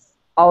difficult. It's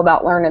all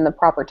about learning the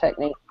proper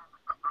technique.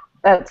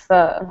 That's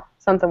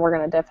something we're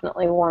going to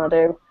definitely want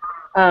to do.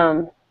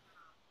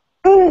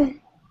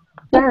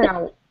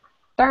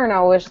 Darn,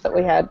 I wish that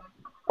we had,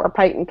 or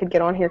Peyton could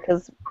get on here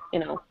because, you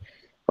know,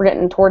 we're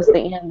getting towards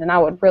the end, and I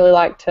would really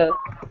like to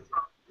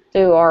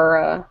do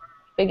our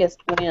biggest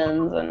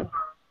wins, and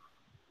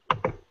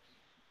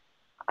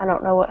I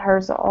don't know what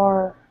hers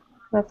are.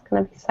 That's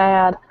going to be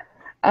sad.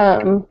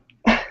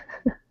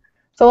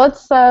 So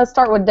let's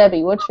start with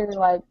Debbie. What's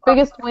your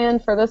biggest win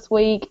for this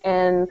week,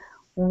 and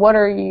what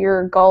are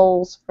your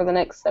goals for the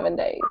next 7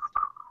 days?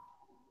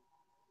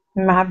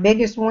 My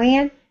biggest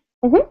win?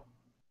 Mm-hmm.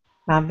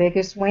 My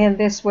biggest win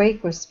this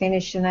week was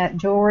finishing that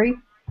jewelry.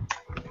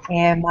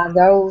 And my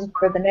goals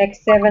for the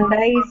next 7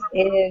 days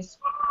is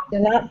to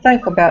not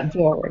think about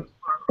jewelry.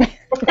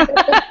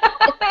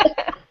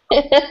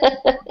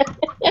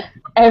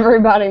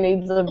 Everybody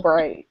needs a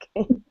break.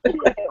 you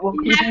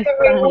have to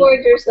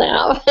reward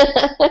yourself.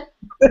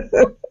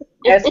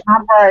 That's my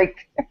break.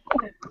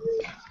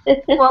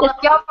 Well, if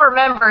y'all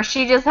remember,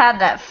 she just had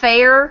that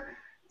fair.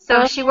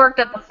 So she worked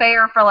at the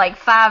fair for like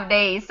 5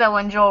 days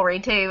selling jewelry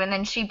too, and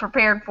then she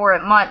prepared for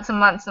it months and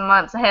months and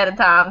months ahead of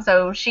time.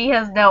 So she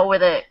has dealt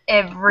with it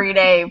every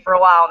day for a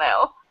while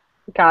now.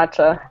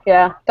 Gotcha.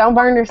 Yeah. Don't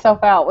burn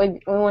yourself out.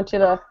 We want you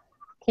to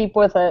keep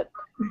with it.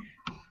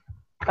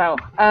 So,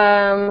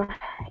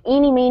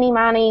 eeny, meeny,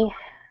 miny,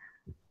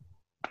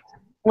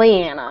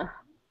 Leanna.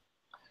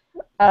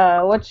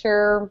 What's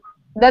your,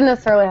 doesn't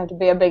necessarily have to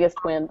be a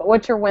biggest win, but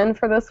what's your win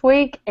for this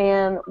week,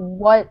 and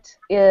what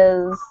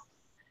is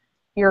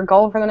your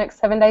goal for the next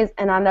 7 days?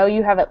 And I know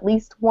you have at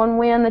least one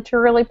win that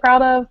you're really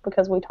proud of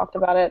because we talked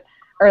about it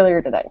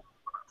earlier today.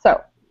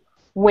 So,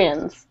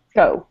 wins.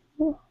 Go.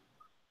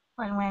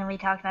 When we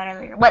talked about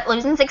earlier. What,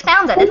 losing 6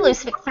 pounds? I did lose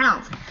 6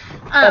 pounds.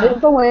 That is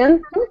the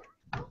win.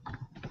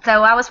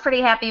 So I was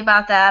pretty happy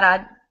about that.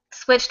 I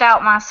switched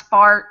out my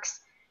Sparks,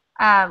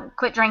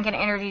 quit drinking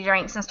energy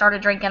drinks, and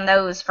started drinking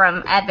those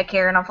from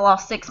Advocare, and I've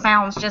lost 6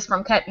 pounds just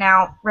from cutting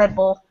out Red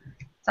Bull.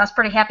 So I was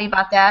pretty happy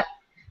about that.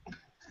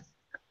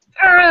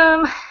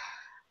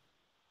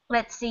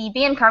 Let's see,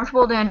 being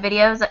comfortable doing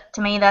videos,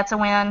 to me that's a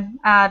win,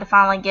 to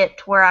finally get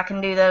to where I can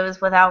do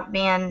those without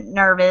being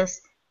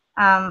nervous.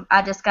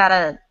 I just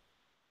gotta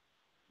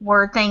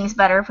word things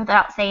better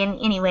without saying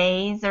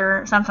anyways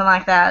or something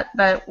like that,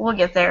 but we'll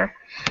get there.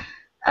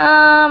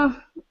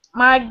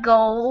 My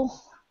goal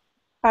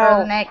for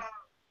the next...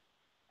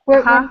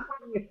 What on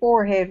your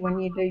forehead when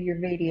you do your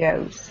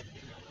videos?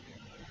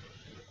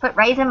 Put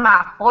raising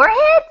my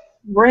forehead?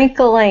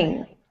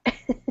 Wrinkling.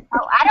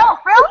 Oh, I don't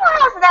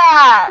realize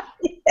that.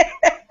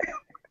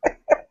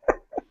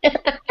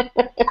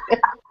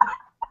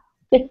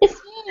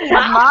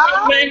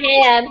 Mom? My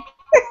head.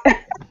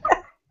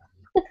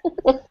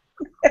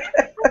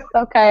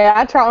 Okay,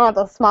 I try not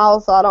to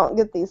smile so I don't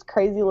get these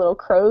crazy little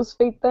crow's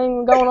feet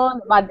thing going on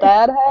that my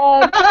dad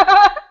had.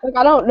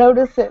 I don't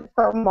notice it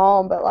for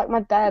Mom, but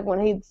my dad,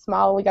 when he'd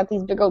smile, we got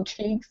these big old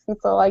cheeks, and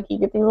so you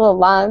get these little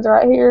lines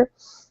right here.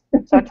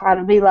 So I try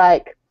to be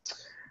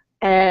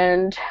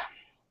and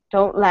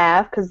don't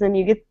laugh because then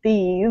you get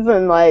these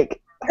and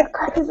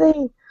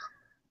crazy.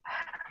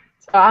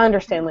 So I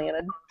understand,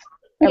 Leanna.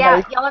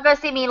 Yeah, y'all are gonna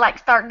see me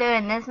start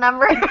doing this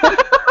number.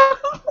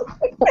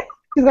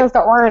 She's gonna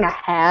start wearing a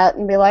hat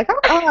and be like,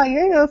 "Oh, you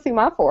ain't gonna see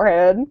my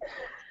forehead."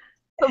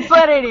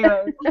 But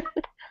anyway.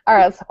 All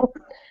right. So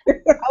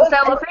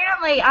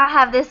apparently I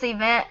have this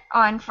event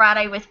on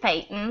Friday with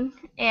Peyton,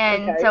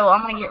 and so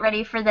I'm gonna get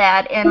ready for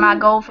that. And my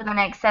goal for the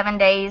next 7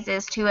 days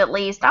is to at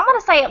least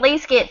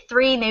get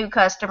 3 new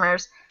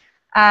customers,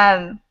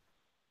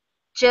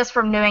 just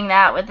from doing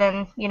that.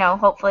 Within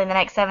hopefully in the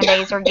next 7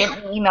 days, or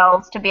getting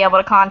emails to be able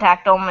to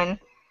contact them and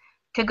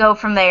to go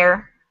from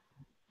there.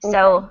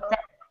 So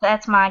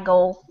that's my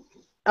goal.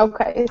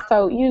 Okay,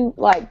 so you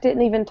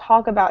didn't even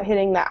talk about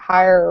hitting that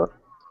higher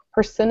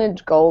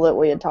percentage goal that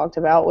we had talked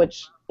about,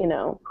 which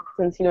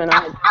since you and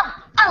I.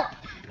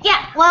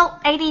 Yeah. Well,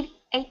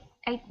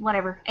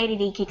 whatever.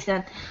 ADD kicks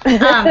in. So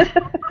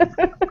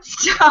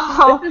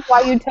this is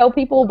why you tell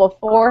people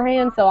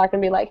beforehand, so I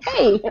can be like,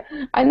 hey,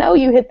 I know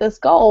you hit this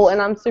goal,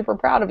 and I'm super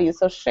proud of you.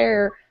 So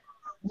share,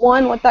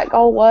 1, what that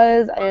goal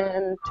was,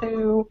 and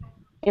 2,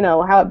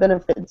 how it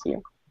benefits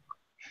you.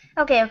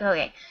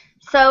 Okay.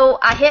 So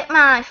I hit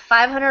my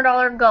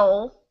 $500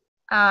 goal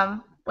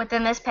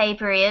within this pay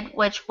period,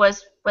 which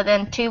was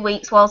within 2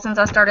 weeks, well, since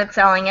I started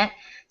selling it.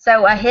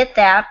 So I hit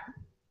that.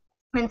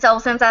 And so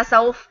since I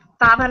sold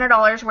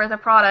 $500 worth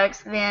of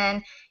products,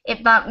 then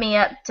it bumped me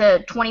up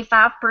to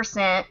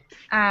 25%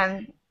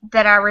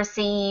 that I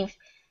receive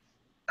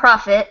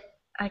profit,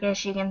 I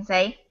guess you can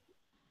say.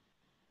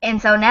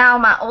 And so now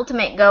my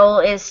ultimate goal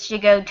is to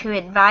go to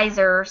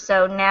advisor.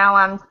 So now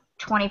I'm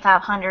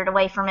 2,500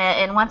 away from it.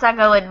 And once I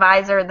go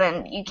advisor,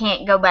 then you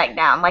can't go back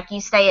down. Like, you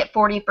stay at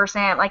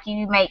 40%, like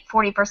you make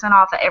 40%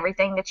 off of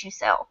everything that you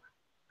sell.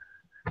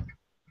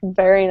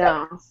 Very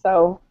nice.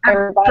 So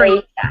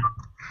everybody,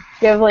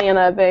 give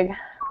Leanna a big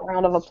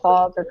round of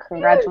applause or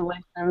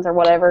congratulations or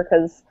whatever,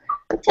 because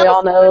we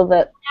all know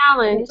that.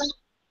 Challenge.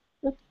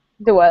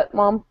 Do what,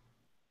 Mom?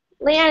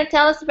 Leanna,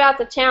 tell us about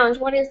the challenge.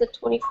 What is the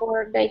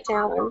 24-day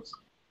challenge?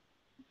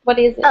 What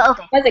is it? Oh,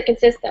 okay. What does it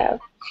consist of?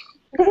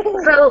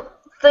 So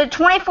the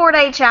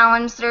 24-day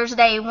challenge, there's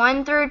day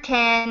 1 through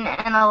 10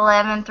 and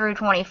 11 through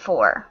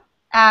 24.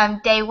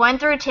 Day 1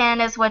 through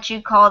 10 is what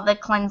you call the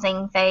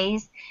cleansing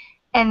phase.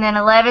 And then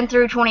 11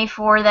 through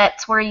 24,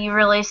 that's where you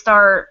really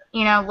start,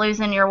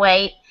 losing your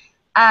weight.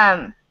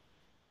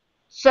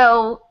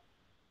 So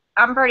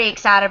I'm pretty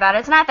excited about it.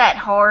 It's not that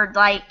hard.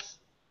 Like,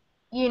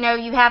 you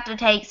have to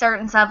take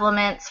certain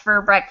supplements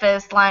for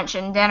breakfast, lunch,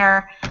 and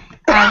dinner.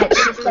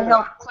 It's just to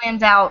help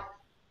cleanse out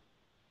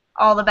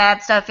all the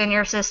bad stuff in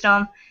your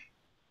system.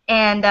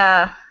 And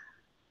I'm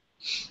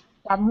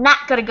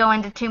not going to go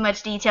into too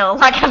much detail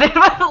like I did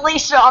with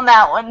Alicia on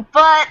that one,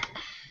 but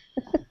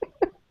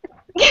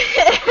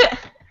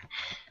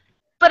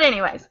but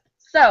anyways,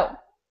 so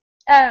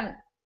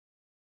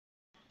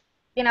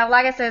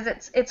like I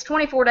said, it's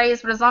 24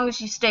 days, but as long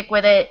as you stick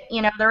with it,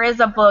 there is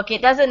a book.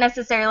 It doesn't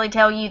necessarily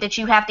tell you that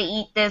you have to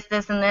eat this,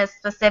 and this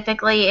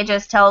specifically. It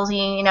just tells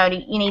you, you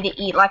need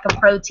to eat like a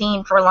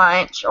protein for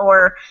lunch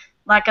or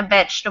like a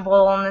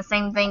vegetable, and the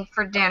same thing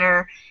for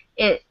dinner.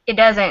 It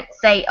doesn't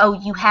say, oh,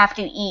 you have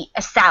to eat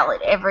a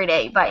salad every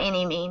day by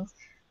any means.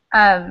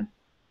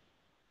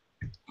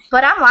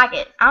 But I like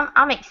it.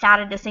 I'm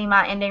excited to see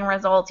my ending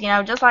results.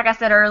 Just like I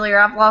said earlier,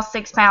 I've lost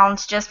 6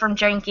 pounds just from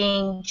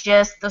drinking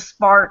just the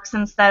Sparks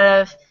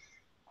instead of,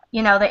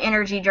 the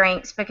energy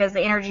drinks, because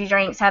the energy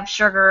drinks have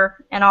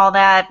sugar and all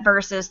that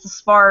versus the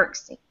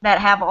Sparks that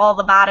have all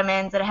the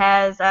vitamins. It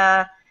has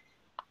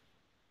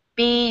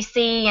B,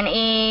 C, and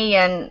E,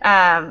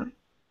 and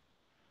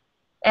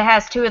it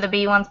has 2 of the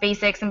B ones,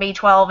 B6 and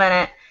B12 in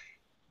it.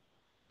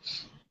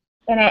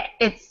 And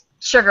it's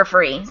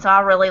sugar-free, so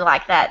I really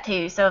like that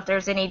too. So if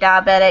there's any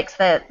diabetics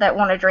that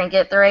want to drink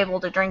it, they're able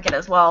to drink it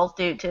as well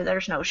due to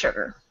there's no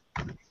sugar.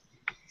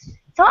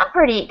 So I'm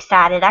pretty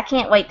excited. I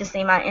can't wait to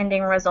see my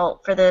ending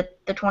result for the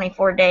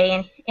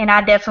 24-day. And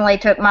I definitely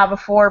took my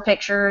before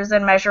pictures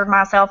and measured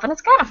myself. And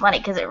it's kind of funny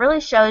because it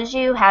really shows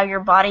you how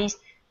your body's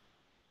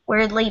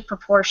weirdly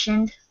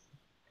proportioned.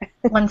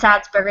 One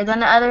side's bigger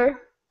than the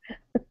other.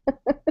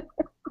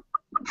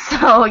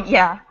 So,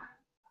 yeah.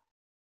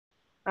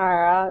 All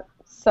right.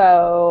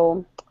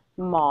 So,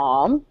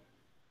 Mom,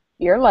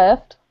 you're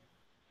left.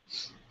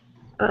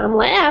 I'm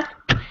left.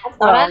 I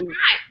thought I was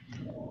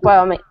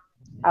right.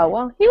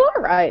 Well, you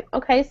are right.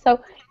 Okay, so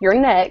you're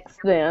next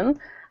then.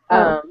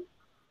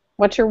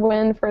 What's your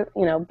win for,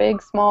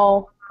 big,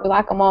 small, we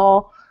like them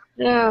all?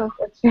 Yeah.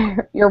 What's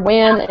your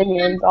win and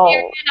your goal?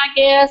 I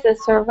guess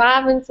is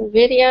surviving some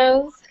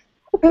videos.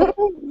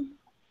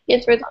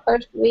 Get through the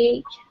first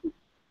week.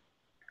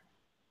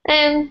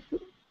 And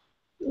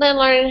then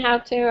learning how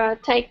to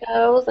take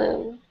those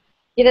and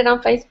get it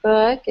on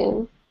Facebook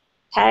and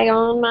tag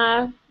on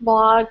my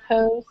blog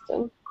post.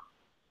 And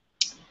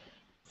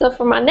so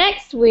for my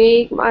next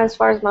week, as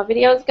far as my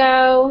videos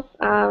go,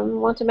 I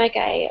want to make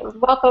a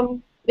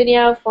welcome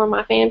video for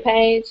my fan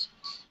page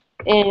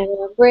and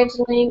a bridge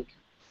link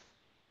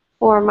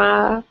for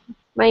my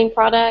main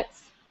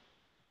products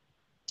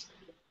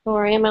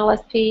for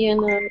MLSP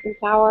and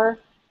Empower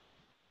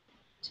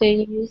to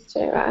use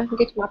to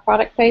get to my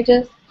product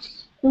pages.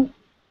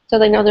 So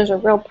they know there's a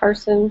real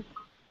person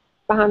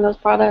behind those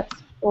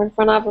products or in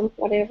front of them,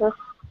 whatever.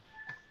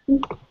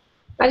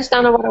 I just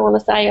don't know what I want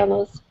to say on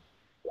those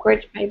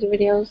bridge page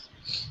videos.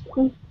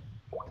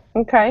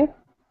 Okay.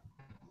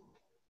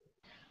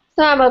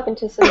 So I'm open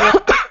to some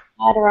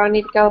or I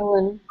need to go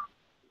and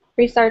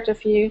research a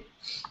few.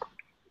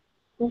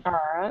 All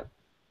right.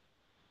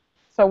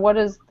 So what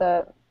is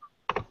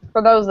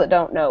for those that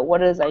don't know,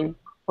 what is a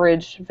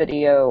bridge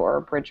video or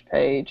a bridge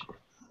page?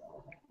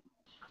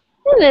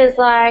 It is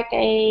like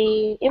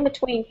a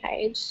in-between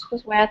page, is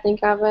the way I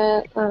think of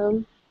it.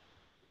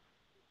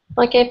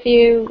 Like if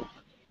you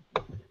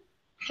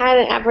had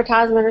an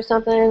advertisement or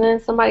something and then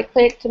somebody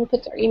clicked and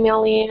put their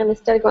email in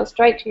instead of going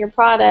straight to your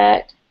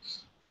product,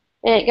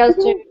 and it goes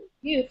to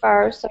you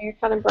first, so you're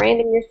kind of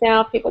branding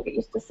yourself. People get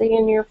used to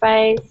seeing your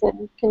face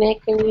and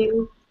connecting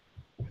you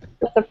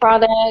with the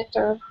product,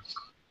 or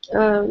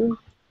then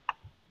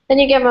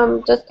you give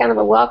them just kind of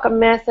a welcome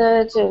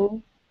message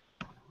and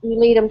you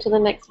lead them to the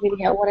next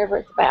video, whatever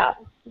it's about,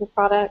 the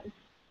product.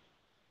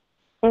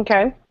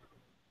 Okay.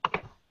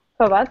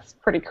 So that's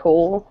pretty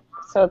cool.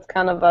 so it's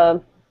kind of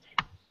a,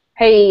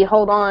 hey,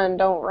 hold on,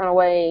 don't run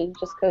away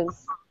just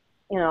because,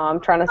 I'm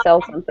trying to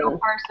sell something.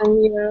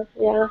 Person,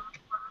 yeah.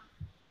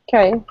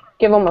 Okay,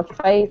 give them a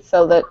face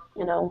so that,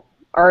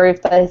 or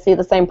if they see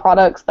the same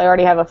products, they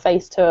already have a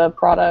face to a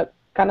product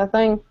kind of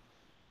thing.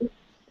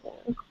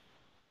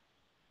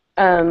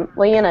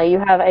 Leanna, you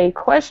have a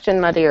question,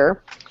 my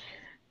dear,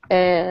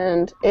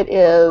 and it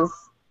is,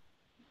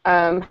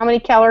 how many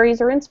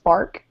calories are in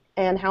Spark,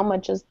 and how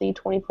much is the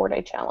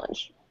 24-day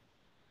challenge?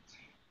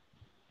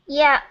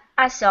 Yeah,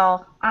 I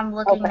saw. I'm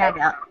looking that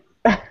up.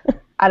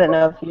 I don't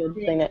know if you had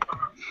seen it.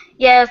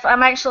 Yes,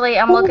 I'm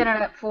looking it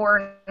up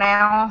for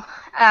now.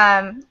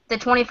 The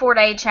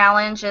 24-day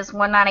challenge is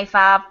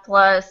 $195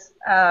 plus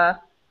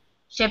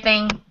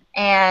shipping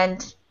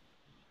and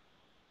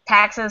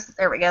taxes.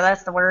 There we go.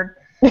 That's the word.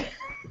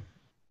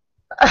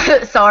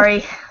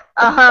 Sorry.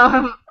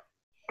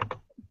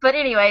 But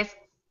anyways,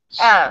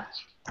 so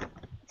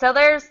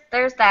there's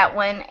that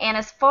one. And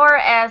as far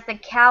as the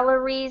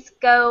calories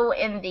go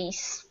in the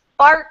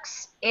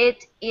Sparks,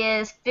 it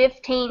is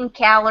 15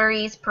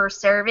 calories per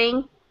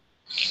serving.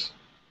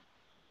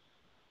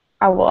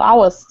 I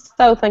was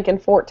so thinking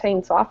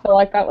 14, so I feel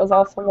like that was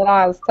awesome that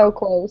I was so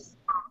close.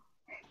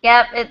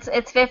 Yep,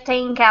 it's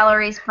 15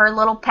 calories per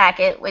little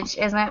packet, which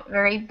isn't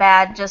very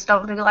bad. Just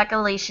don't do like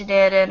Alicia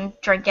did and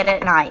drink it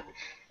at night.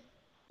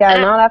 Yeah,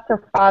 not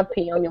after 5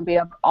 p.m. You'll be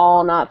up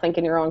all night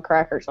thinking you're on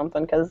crack or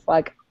something, because,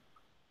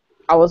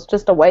 I was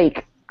just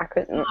awake. I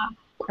couldn't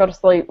go to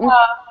sleep.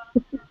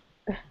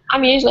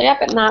 I'm usually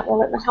up at night.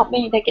 Well, it help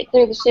me to get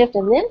through the shift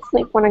and then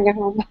sleep when I get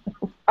home.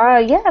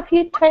 Yeah, if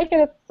you take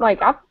it,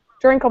 I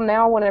drink them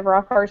now whenever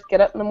I first get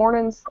up in the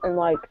mornings, and,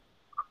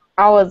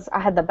 I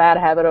had the bad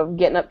habit of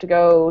getting up to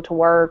go to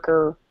work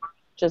or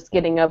just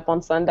getting up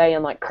on Sunday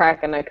and,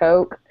 cracking a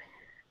Coke,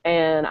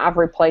 and I've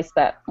replaced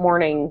that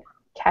morning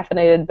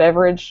caffeinated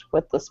beverage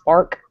with the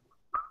Spark,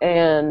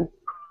 and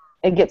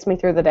it gets me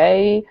through the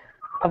day.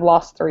 I've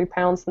lost 3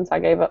 pounds since I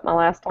gave up my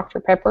last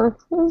Dr. Pepper.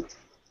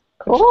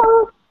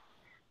 Cool.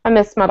 I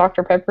miss my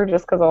Dr. Pepper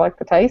just because I like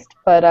the taste,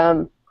 but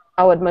I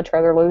would much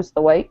rather lose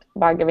the weight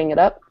by giving it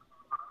up.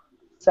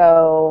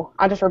 So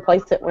I just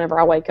replace it whenever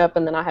I wake up,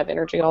 and then I have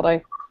energy all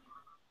day.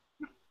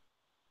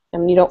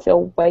 And you don't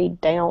feel weighed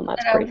down.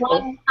 That's pretty cool.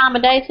 One time a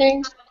day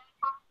thing?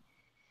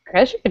 I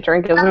guess you could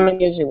drink as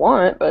many as you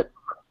want, but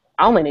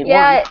I only need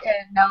one.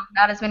 No,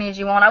 not as many as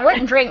you want. I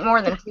wouldn't drink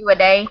more than 2 a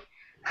day.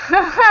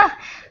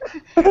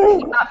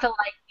 You might feel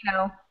like,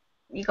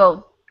 you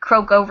go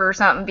croak over or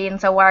something being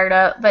so wired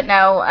up. But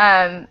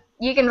no,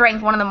 you can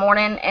drink one in the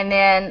morning, and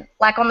then,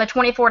 on the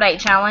 24-day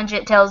challenge,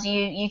 it tells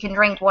you can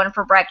drink one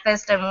for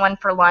breakfast and one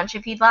for lunch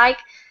if you'd like.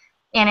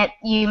 And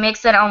you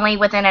mix it only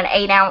within an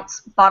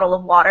 8-ounce bottle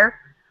of water.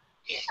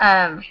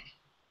 And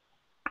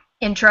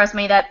trust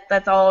me,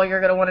 that's all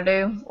you're going to want to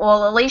do.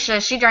 Well, Alicia,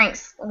 she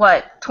drinks,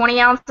 20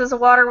 ounces of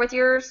water with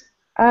yours?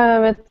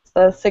 It's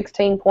a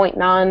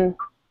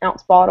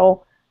 16.9-ounce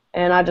bottle,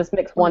 and I just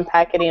mix one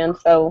packet in,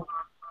 so,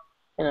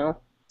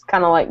 it's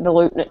kind of like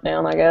diluting it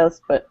down, I guess,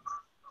 but...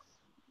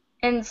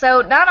 And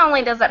so not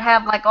only does it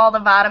have, all the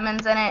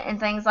vitamins in it and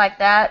things like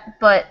that,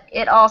 but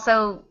it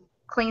also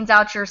cleans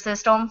out your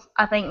system.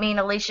 I think me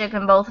and Alicia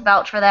can both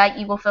vouch for that.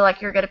 You will feel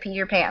like you're going to pee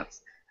your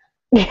pants.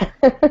 Yeah.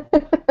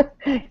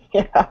 And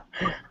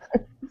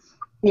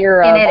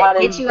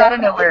it hits you out of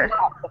nowhere.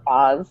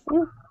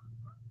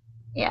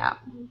 Yeah.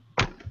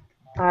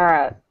 All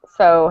right.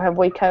 So have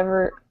we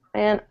covered?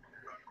 And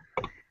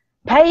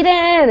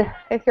Peyton,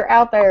 if you're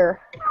out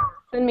there,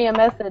 send me a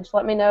message.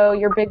 Let me know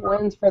your big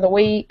wins for the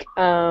week.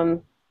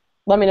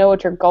 Let me know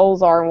what your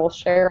goals are, and we'll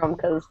share them.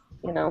 Because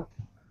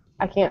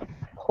I can't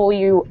pull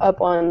you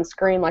up on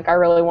screen like I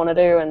really want to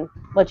do and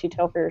let you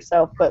tell for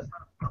yourself, but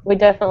we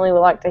definitely would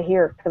like to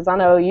hear, because I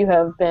know you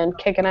have been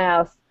kicking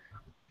ass,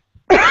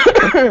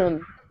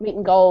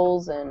 meeting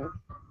goals and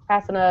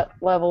passing up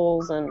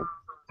levels and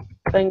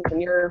things in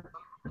your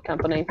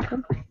company.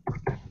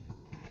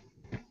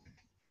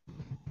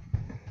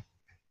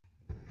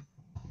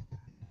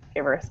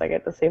 Give her a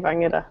second to see if I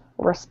can get a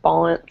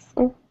response.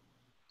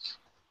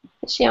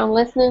 Is she on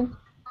listening?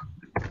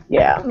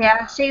 Yeah.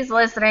 Yeah, she's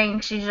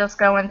listening. She's just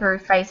going through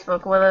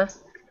Facebook with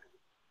us.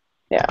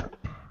 Yeah.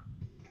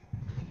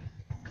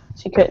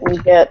 She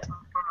couldn't get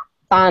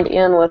signed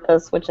in with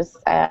us, which is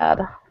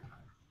sad.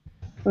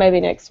 Maybe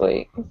next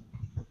week.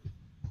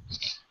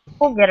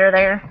 We'll get her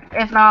there.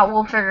 If not,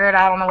 we'll figure it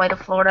out on the way to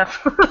Florida.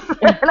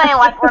 It ain't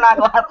like we're not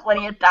going to have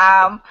plenty of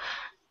time.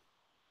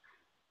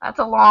 That's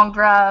a long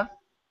drive.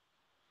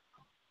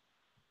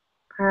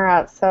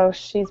 Alright, so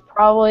she's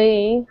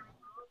probably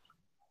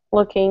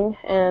looking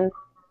and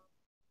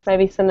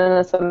maybe sending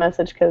us a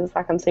message, because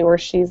I can see where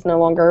she's no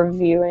longer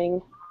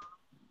viewing.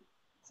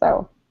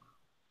 So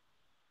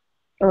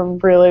I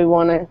really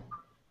want to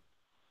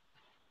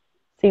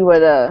see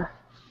what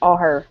all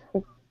her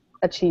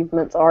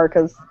achievements are,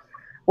 because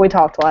we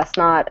talked last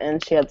night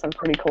and she had some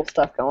pretty cool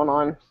stuff going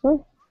on.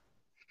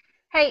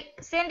 Hey,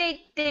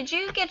 Cindy, did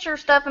you get your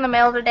stuff in the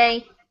mail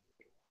today?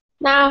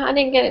 No, I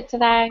didn't get it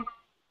today.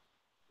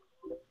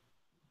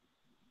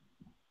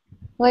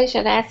 Well, you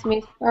should ask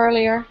me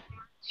earlier.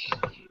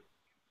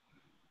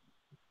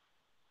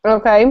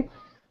 Okay.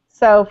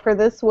 So for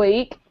this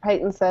week,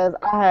 Peyton says,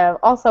 I have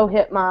also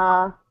hit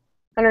my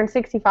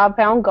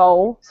 165-pound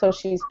goal. So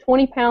she's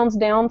 20 pounds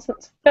down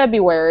since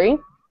February.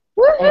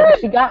 And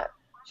she got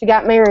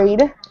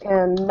married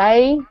in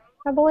May,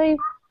 I believe.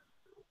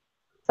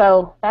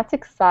 So that's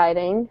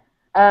exciting.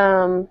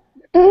 And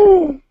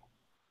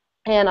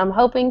I'm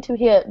hoping to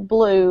hit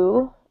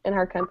blue in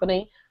her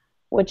company,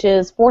 which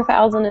is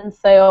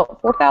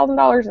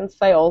 $4,000 in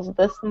sales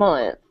this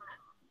month.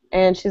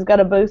 And she's got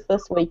a booth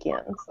this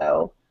weekend.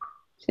 So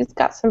she's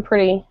got some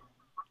pretty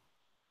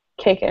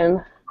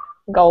kicking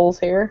goals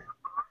here.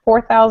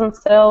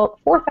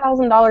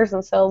 $4,000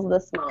 in sales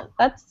this month.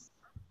 That's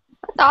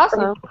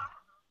awesome.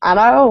 I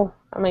know.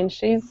 I mean,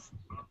 she's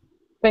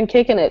been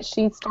kicking it.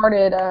 She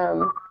started.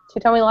 She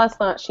told me last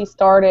night she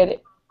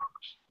started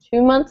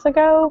 2 months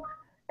ago,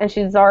 and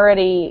she's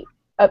already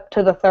up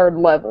to the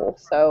 3rd level.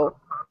 So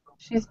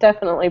she's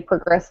definitely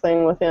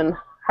progressing within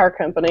her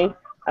company,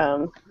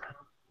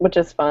 which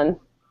is fun.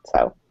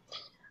 So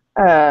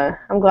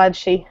I'm glad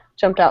she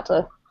jumped out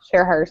to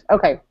share hers.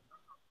 Okay.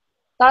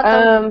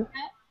 Awesome.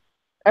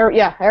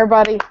 Yeah,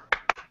 everybody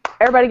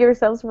give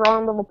yourselves a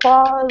round of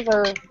applause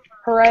or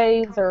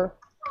hoorays or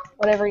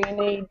whatever you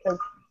need, because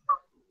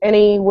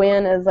any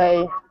win is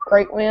a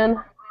great win.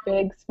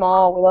 Big,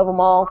 small, we love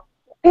them all.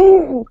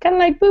 Kind of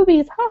like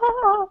boobies. Ha ha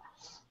ha.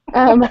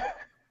 Oh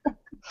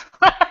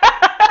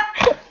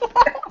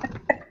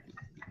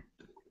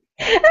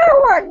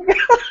my God.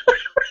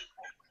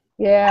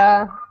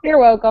 Yeah, you're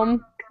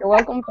welcome. You're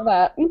welcome for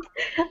that.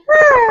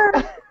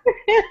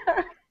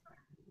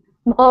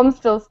 Mom's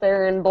still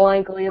staring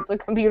blankly at the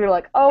computer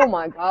like, oh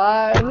my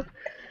God.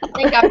 I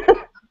think I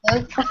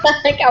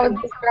was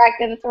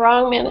distracted at the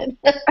wrong minute.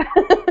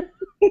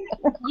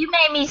 You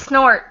made me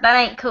snort. That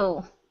ain't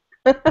cool.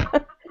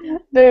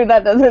 Dude,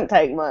 that doesn't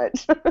take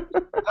much.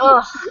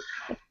 Ugh.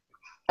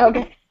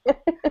 Okay.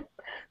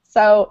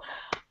 So,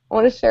 I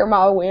want to share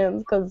my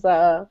wins because,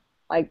 they're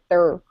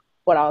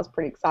what I was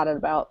pretty excited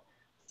about.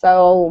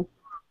 So,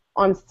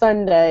 on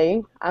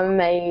Sunday, I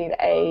made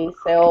a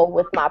sale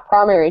with my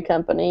primary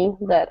company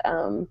that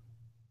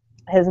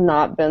has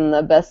not been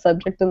the best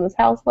subject in this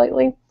house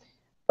lately.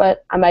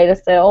 But I made a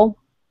sale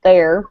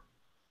there,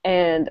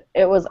 and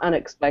it was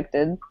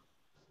unexpected,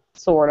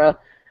 sort of.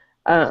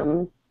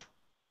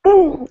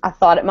 I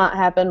thought it might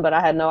happen, but I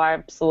had no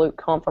absolute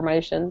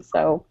confirmation.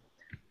 So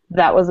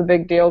that was a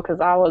big deal because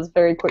I was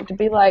very quick to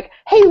be like,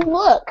 hey,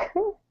 look.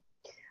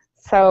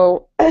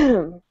 So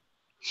that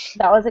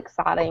was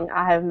exciting.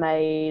 I have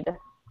made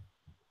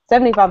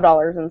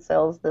 $75 in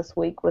sales this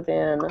week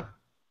within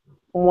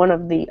one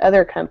of the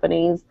other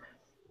companies.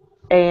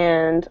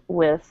 And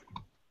with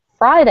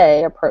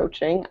Friday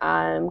approaching,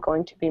 I'm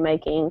going to be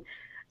making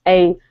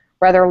a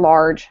rather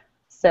large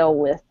sale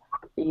with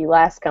the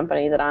last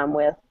company that I'm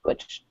with,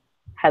 which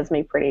has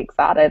me pretty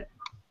excited.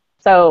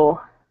 So,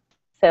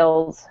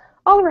 sales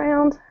all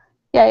around.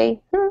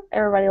 Yay.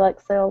 Everybody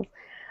likes sales.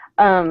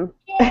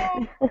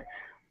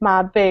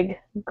 My big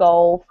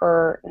goal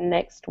for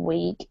next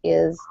week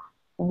is,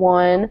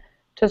 1,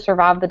 to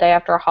survive the day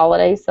after a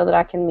holiday so that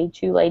I can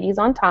meet you ladies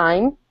on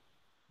time,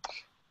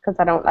 because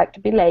I don't like to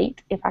be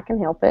late if I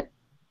can help it.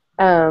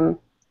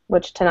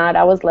 Which tonight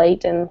I was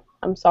late, and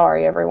I'm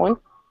sorry, everyone.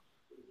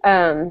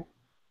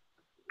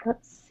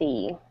 Let's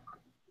see.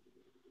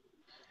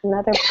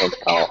 Another big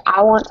goal.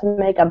 I want to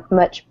make a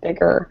much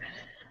bigger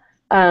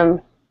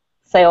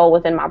sale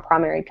within my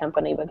primary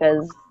company,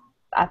 because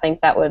I think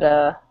that would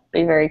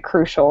be very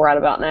crucial right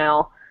about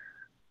now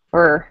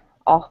for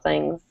all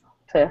things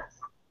to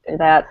do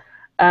that.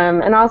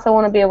 And I also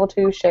want to be able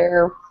to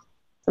share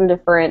some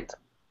different,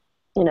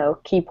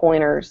 key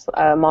pointers.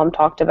 Mom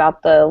talked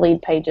about the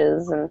lead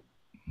pages and,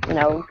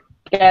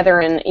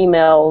 gathering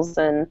emails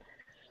and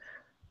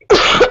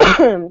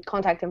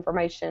contact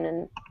information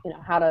and,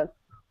 how to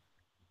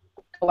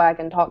go back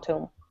and talk to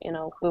them.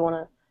 We want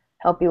to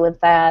help you with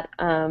that.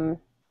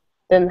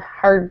 Then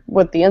her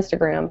with the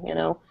Instagram,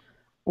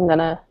 I'm going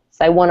to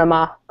say one of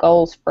my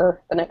goals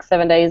for the next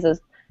 7 days is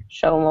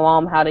show my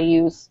mom how to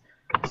use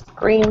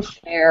screen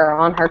share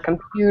on her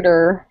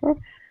computer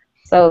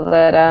so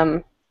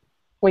that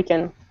we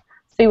can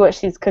see what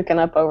she's cooking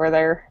up over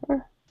there,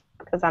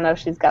 because I know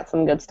she's got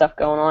some good stuff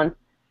going on.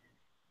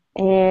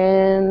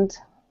 And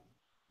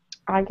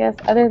I guess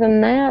other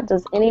than that,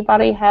 does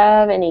anybody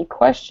have any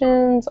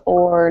questions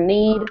or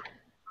need,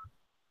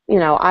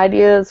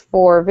 ideas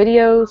for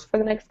videos for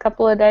the next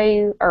couple of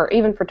days, or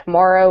even for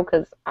tomorrow?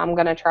 Because I'm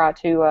going to try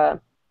to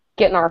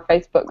get in our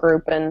Facebook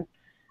group and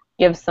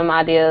give some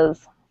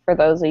ideas for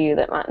those of you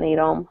that might need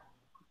them.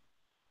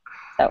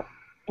 So,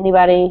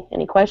 anybody,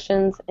 any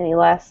questions, any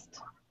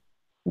last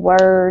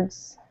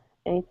words,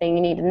 anything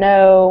you need to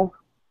know?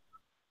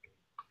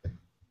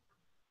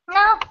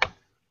 No,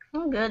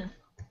 I'm good.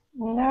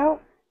 No.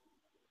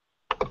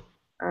 All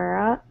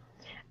right.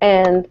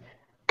 And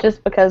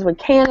just because we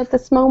can at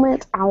this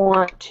moment, I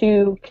want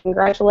to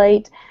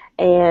congratulate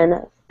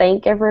and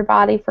thank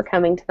everybody for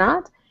coming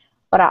tonight.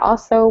 But I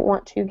also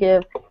want to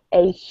give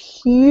a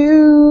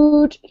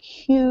huge,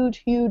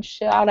 huge, huge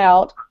shout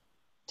out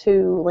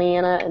to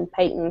Leanna and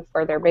Peyton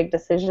for their big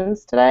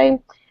decisions today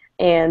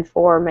and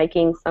for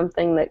making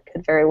something that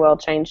could very well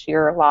change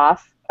your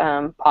life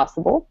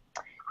possible.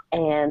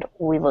 And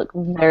we look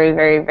very,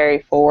 very, very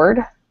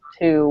forward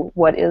to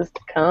what is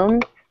to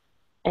come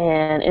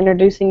and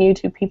introducing you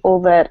to people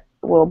that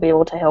will be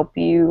able to help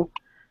you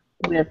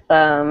with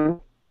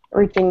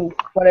reaching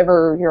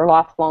whatever your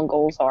lifelong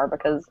goals are,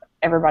 because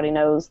everybody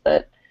knows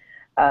that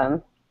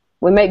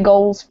we make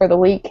goals for the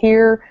week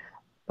here,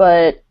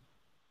 but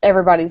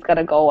everybody's got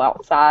a goal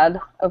outside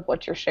of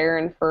what you're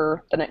sharing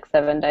for the next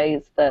 7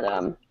 days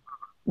that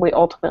we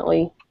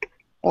ultimately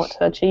want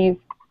to achieve.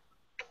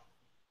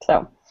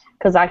 So,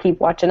 because I keep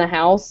watching a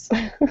house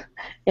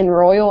in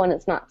Royal, and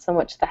it's not so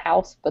much the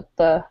house but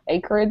the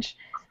acreage,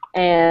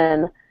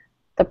 and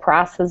the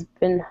price has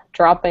been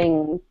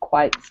dropping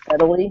quite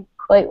steadily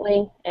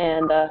lately,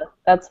 and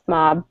that's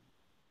one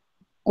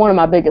of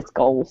my biggest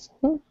goals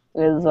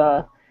is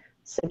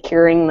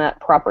securing that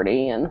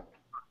property and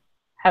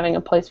having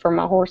a place for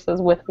my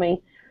horses with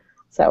me.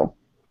 So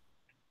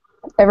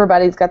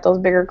everybody's got those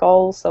bigger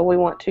goals, so we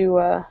want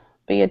to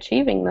be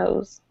achieving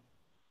those.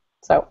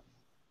 So,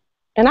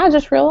 and I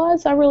just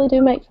realized I really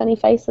do make funny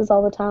faces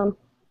all the time.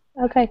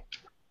 Okay.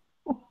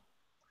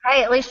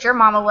 Hey, at least your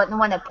mama wasn't the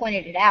one that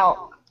pointed it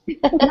out.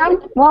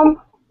 No,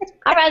 Mom,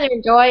 I rather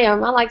enjoy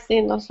them. I like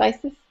seeing those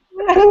faces.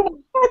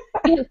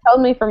 he has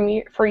told me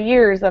for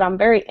years that I'm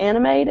very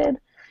animated,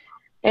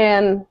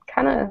 and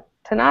kind of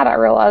tonight I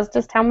realized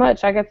just how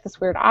much. I get this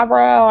weird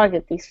eyebrow, I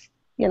get these,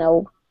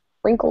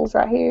 wrinkles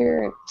right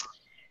here.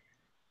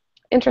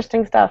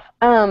 Interesting stuff.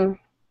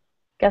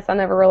 Guess I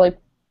never really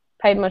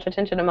paid much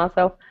attention to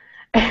myself.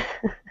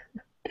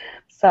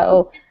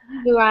 So,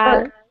 Do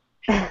I?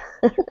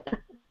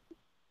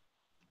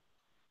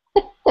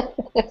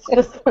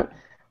 just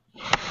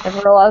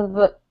never realized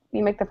that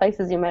you make the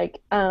faces you make.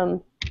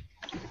 And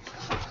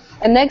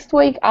next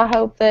week, I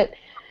hope that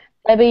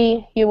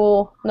Debbie, you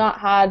will not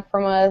hide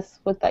from us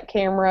with that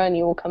camera, and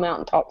you will come out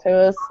and talk to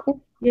us.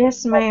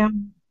 Yes,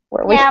 ma'am.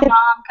 Yeah,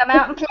 Mom, come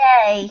out and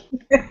play.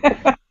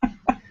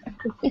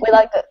 we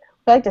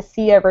like to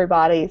see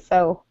everybody,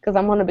 so because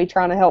I'm going to be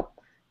trying to help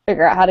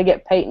figure out how to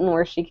get Peyton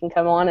where she can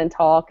come on and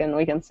talk, and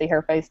we can see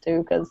her face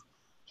too, because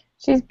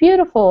she's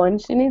beautiful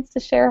and she needs to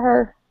share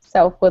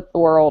herself with the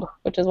world,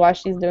 which is why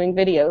she's doing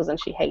videos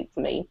and she hates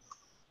me.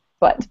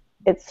 But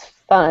it's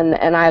fun,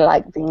 and I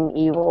like being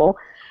evil,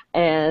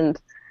 and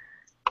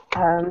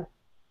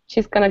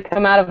she's going to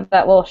come out of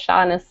that little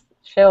shyness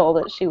shell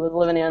that she was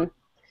living in.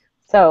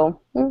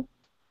 So,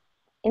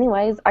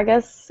 anyways, I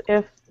guess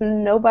if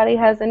nobody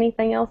has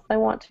anything else they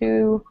want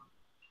to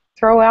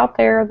throw out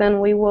there, then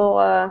we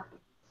will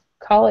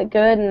call it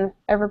good, and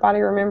everybody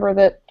remember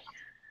that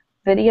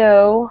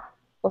video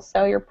will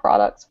sell your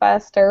products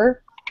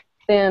faster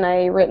than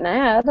a written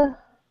ad.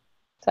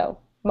 So,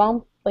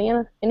 Mom,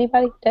 Leanna,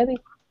 anybody?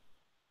 Debbie?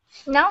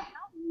 No?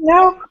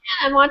 No.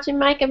 I'm watching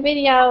make a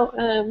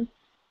video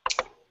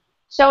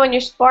showing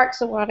your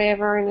sparks or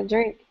whatever in a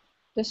drink.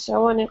 Just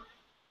showing it.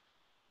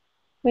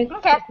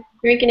 Okay.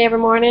 Drinking every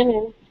morning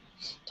and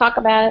talk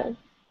about it.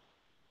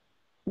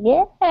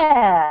 Yeah.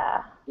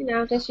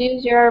 Just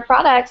use your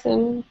products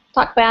and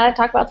talk about it.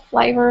 Talk about the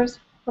flavors,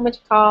 how much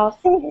it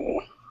costs,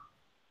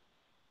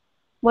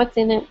 what's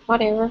in it,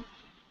 whatever.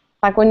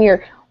 Like when you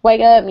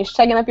wake up and you're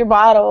shaking up your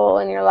bottle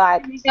and you're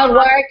like, You go to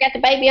work, got the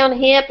baby on the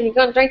hip, and you're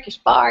going to drink your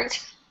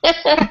sparks.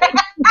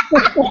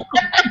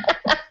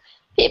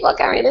 People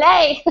can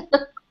relate.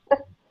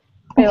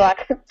 be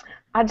like,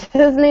 I just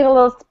need a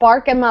little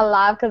spark in my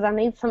life because I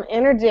need some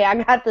energy. I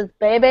got this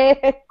baby.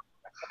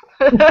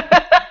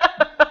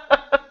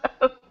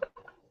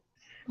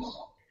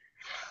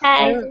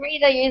 Hey,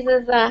 Sarita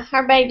uses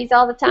her babies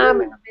all the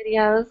time in her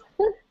videos.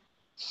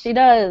 She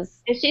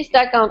does. And she's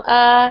stuck on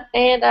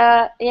and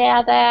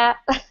yeah, that.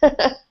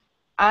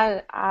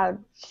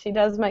 She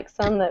does make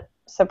some that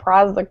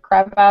surprise the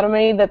crap out of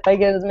me that they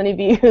get as many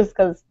views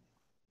because,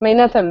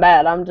 nothing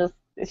bad.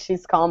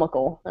 She's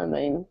comical.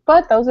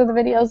 But those are the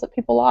videos that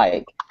people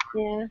like.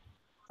 Yeah.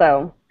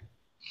 So,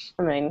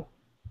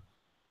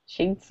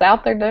 she's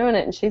out there doing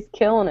it and she's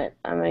killing it.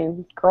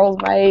 Girls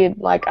made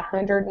like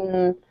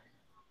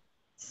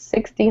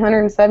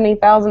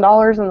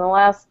 $170,000 in the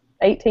last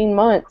 18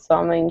 months.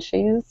 So,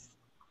 she's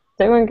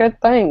doing good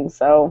things.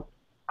 So,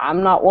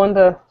 I'm not one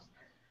to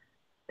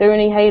do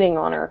any hating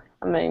on her.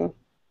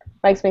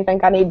 Makes me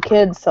think I need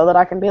kids so that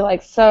I can be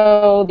like,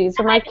 so these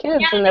are my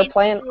kids and they're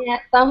playing. Yeah,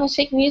 so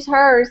she can use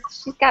hers.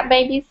 She's got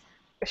babies.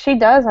 She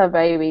does have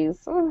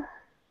babies.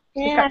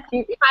 She's got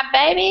cute. My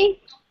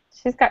baby.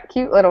 She's got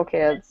cute little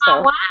kids.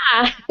 So.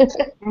 Why?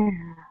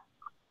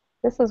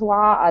 This is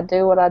why I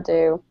do what I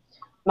do.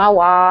 My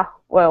why,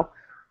 well,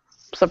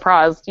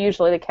 surprised.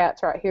 Usually the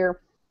cat's right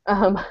here.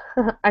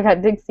 I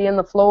got Dixie in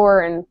the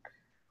floor and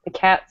the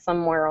cat's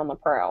somewhere on the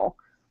prowl.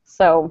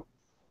 So,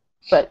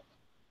 but.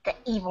 The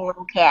evil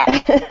little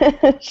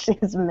cat.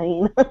 She's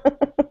mean.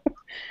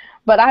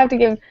 But I have to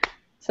give,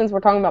 since we're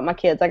talking about my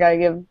kids, I got to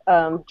give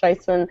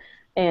Jason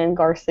and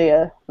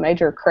Garcia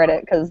major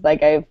credit because they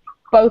gave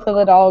both of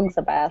the dogs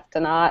a bath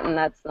tonight, and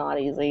that's not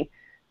easy.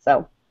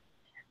 So,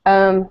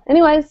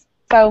 anyways,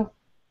 so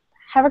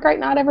have a great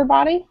night,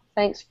 everybody.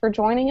 Thanks for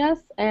joining us,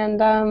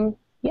 and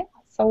yeah,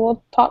 so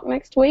we'll talk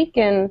next week,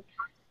 and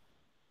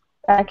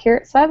back here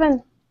at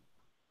 7.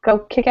 Go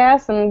kick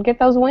ass and get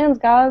those wins,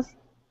 guys.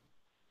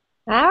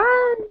 All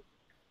right.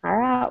 All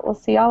right, we'll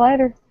see y'all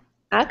later.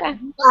 Okay.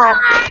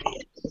 Bye.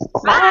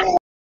 Bye.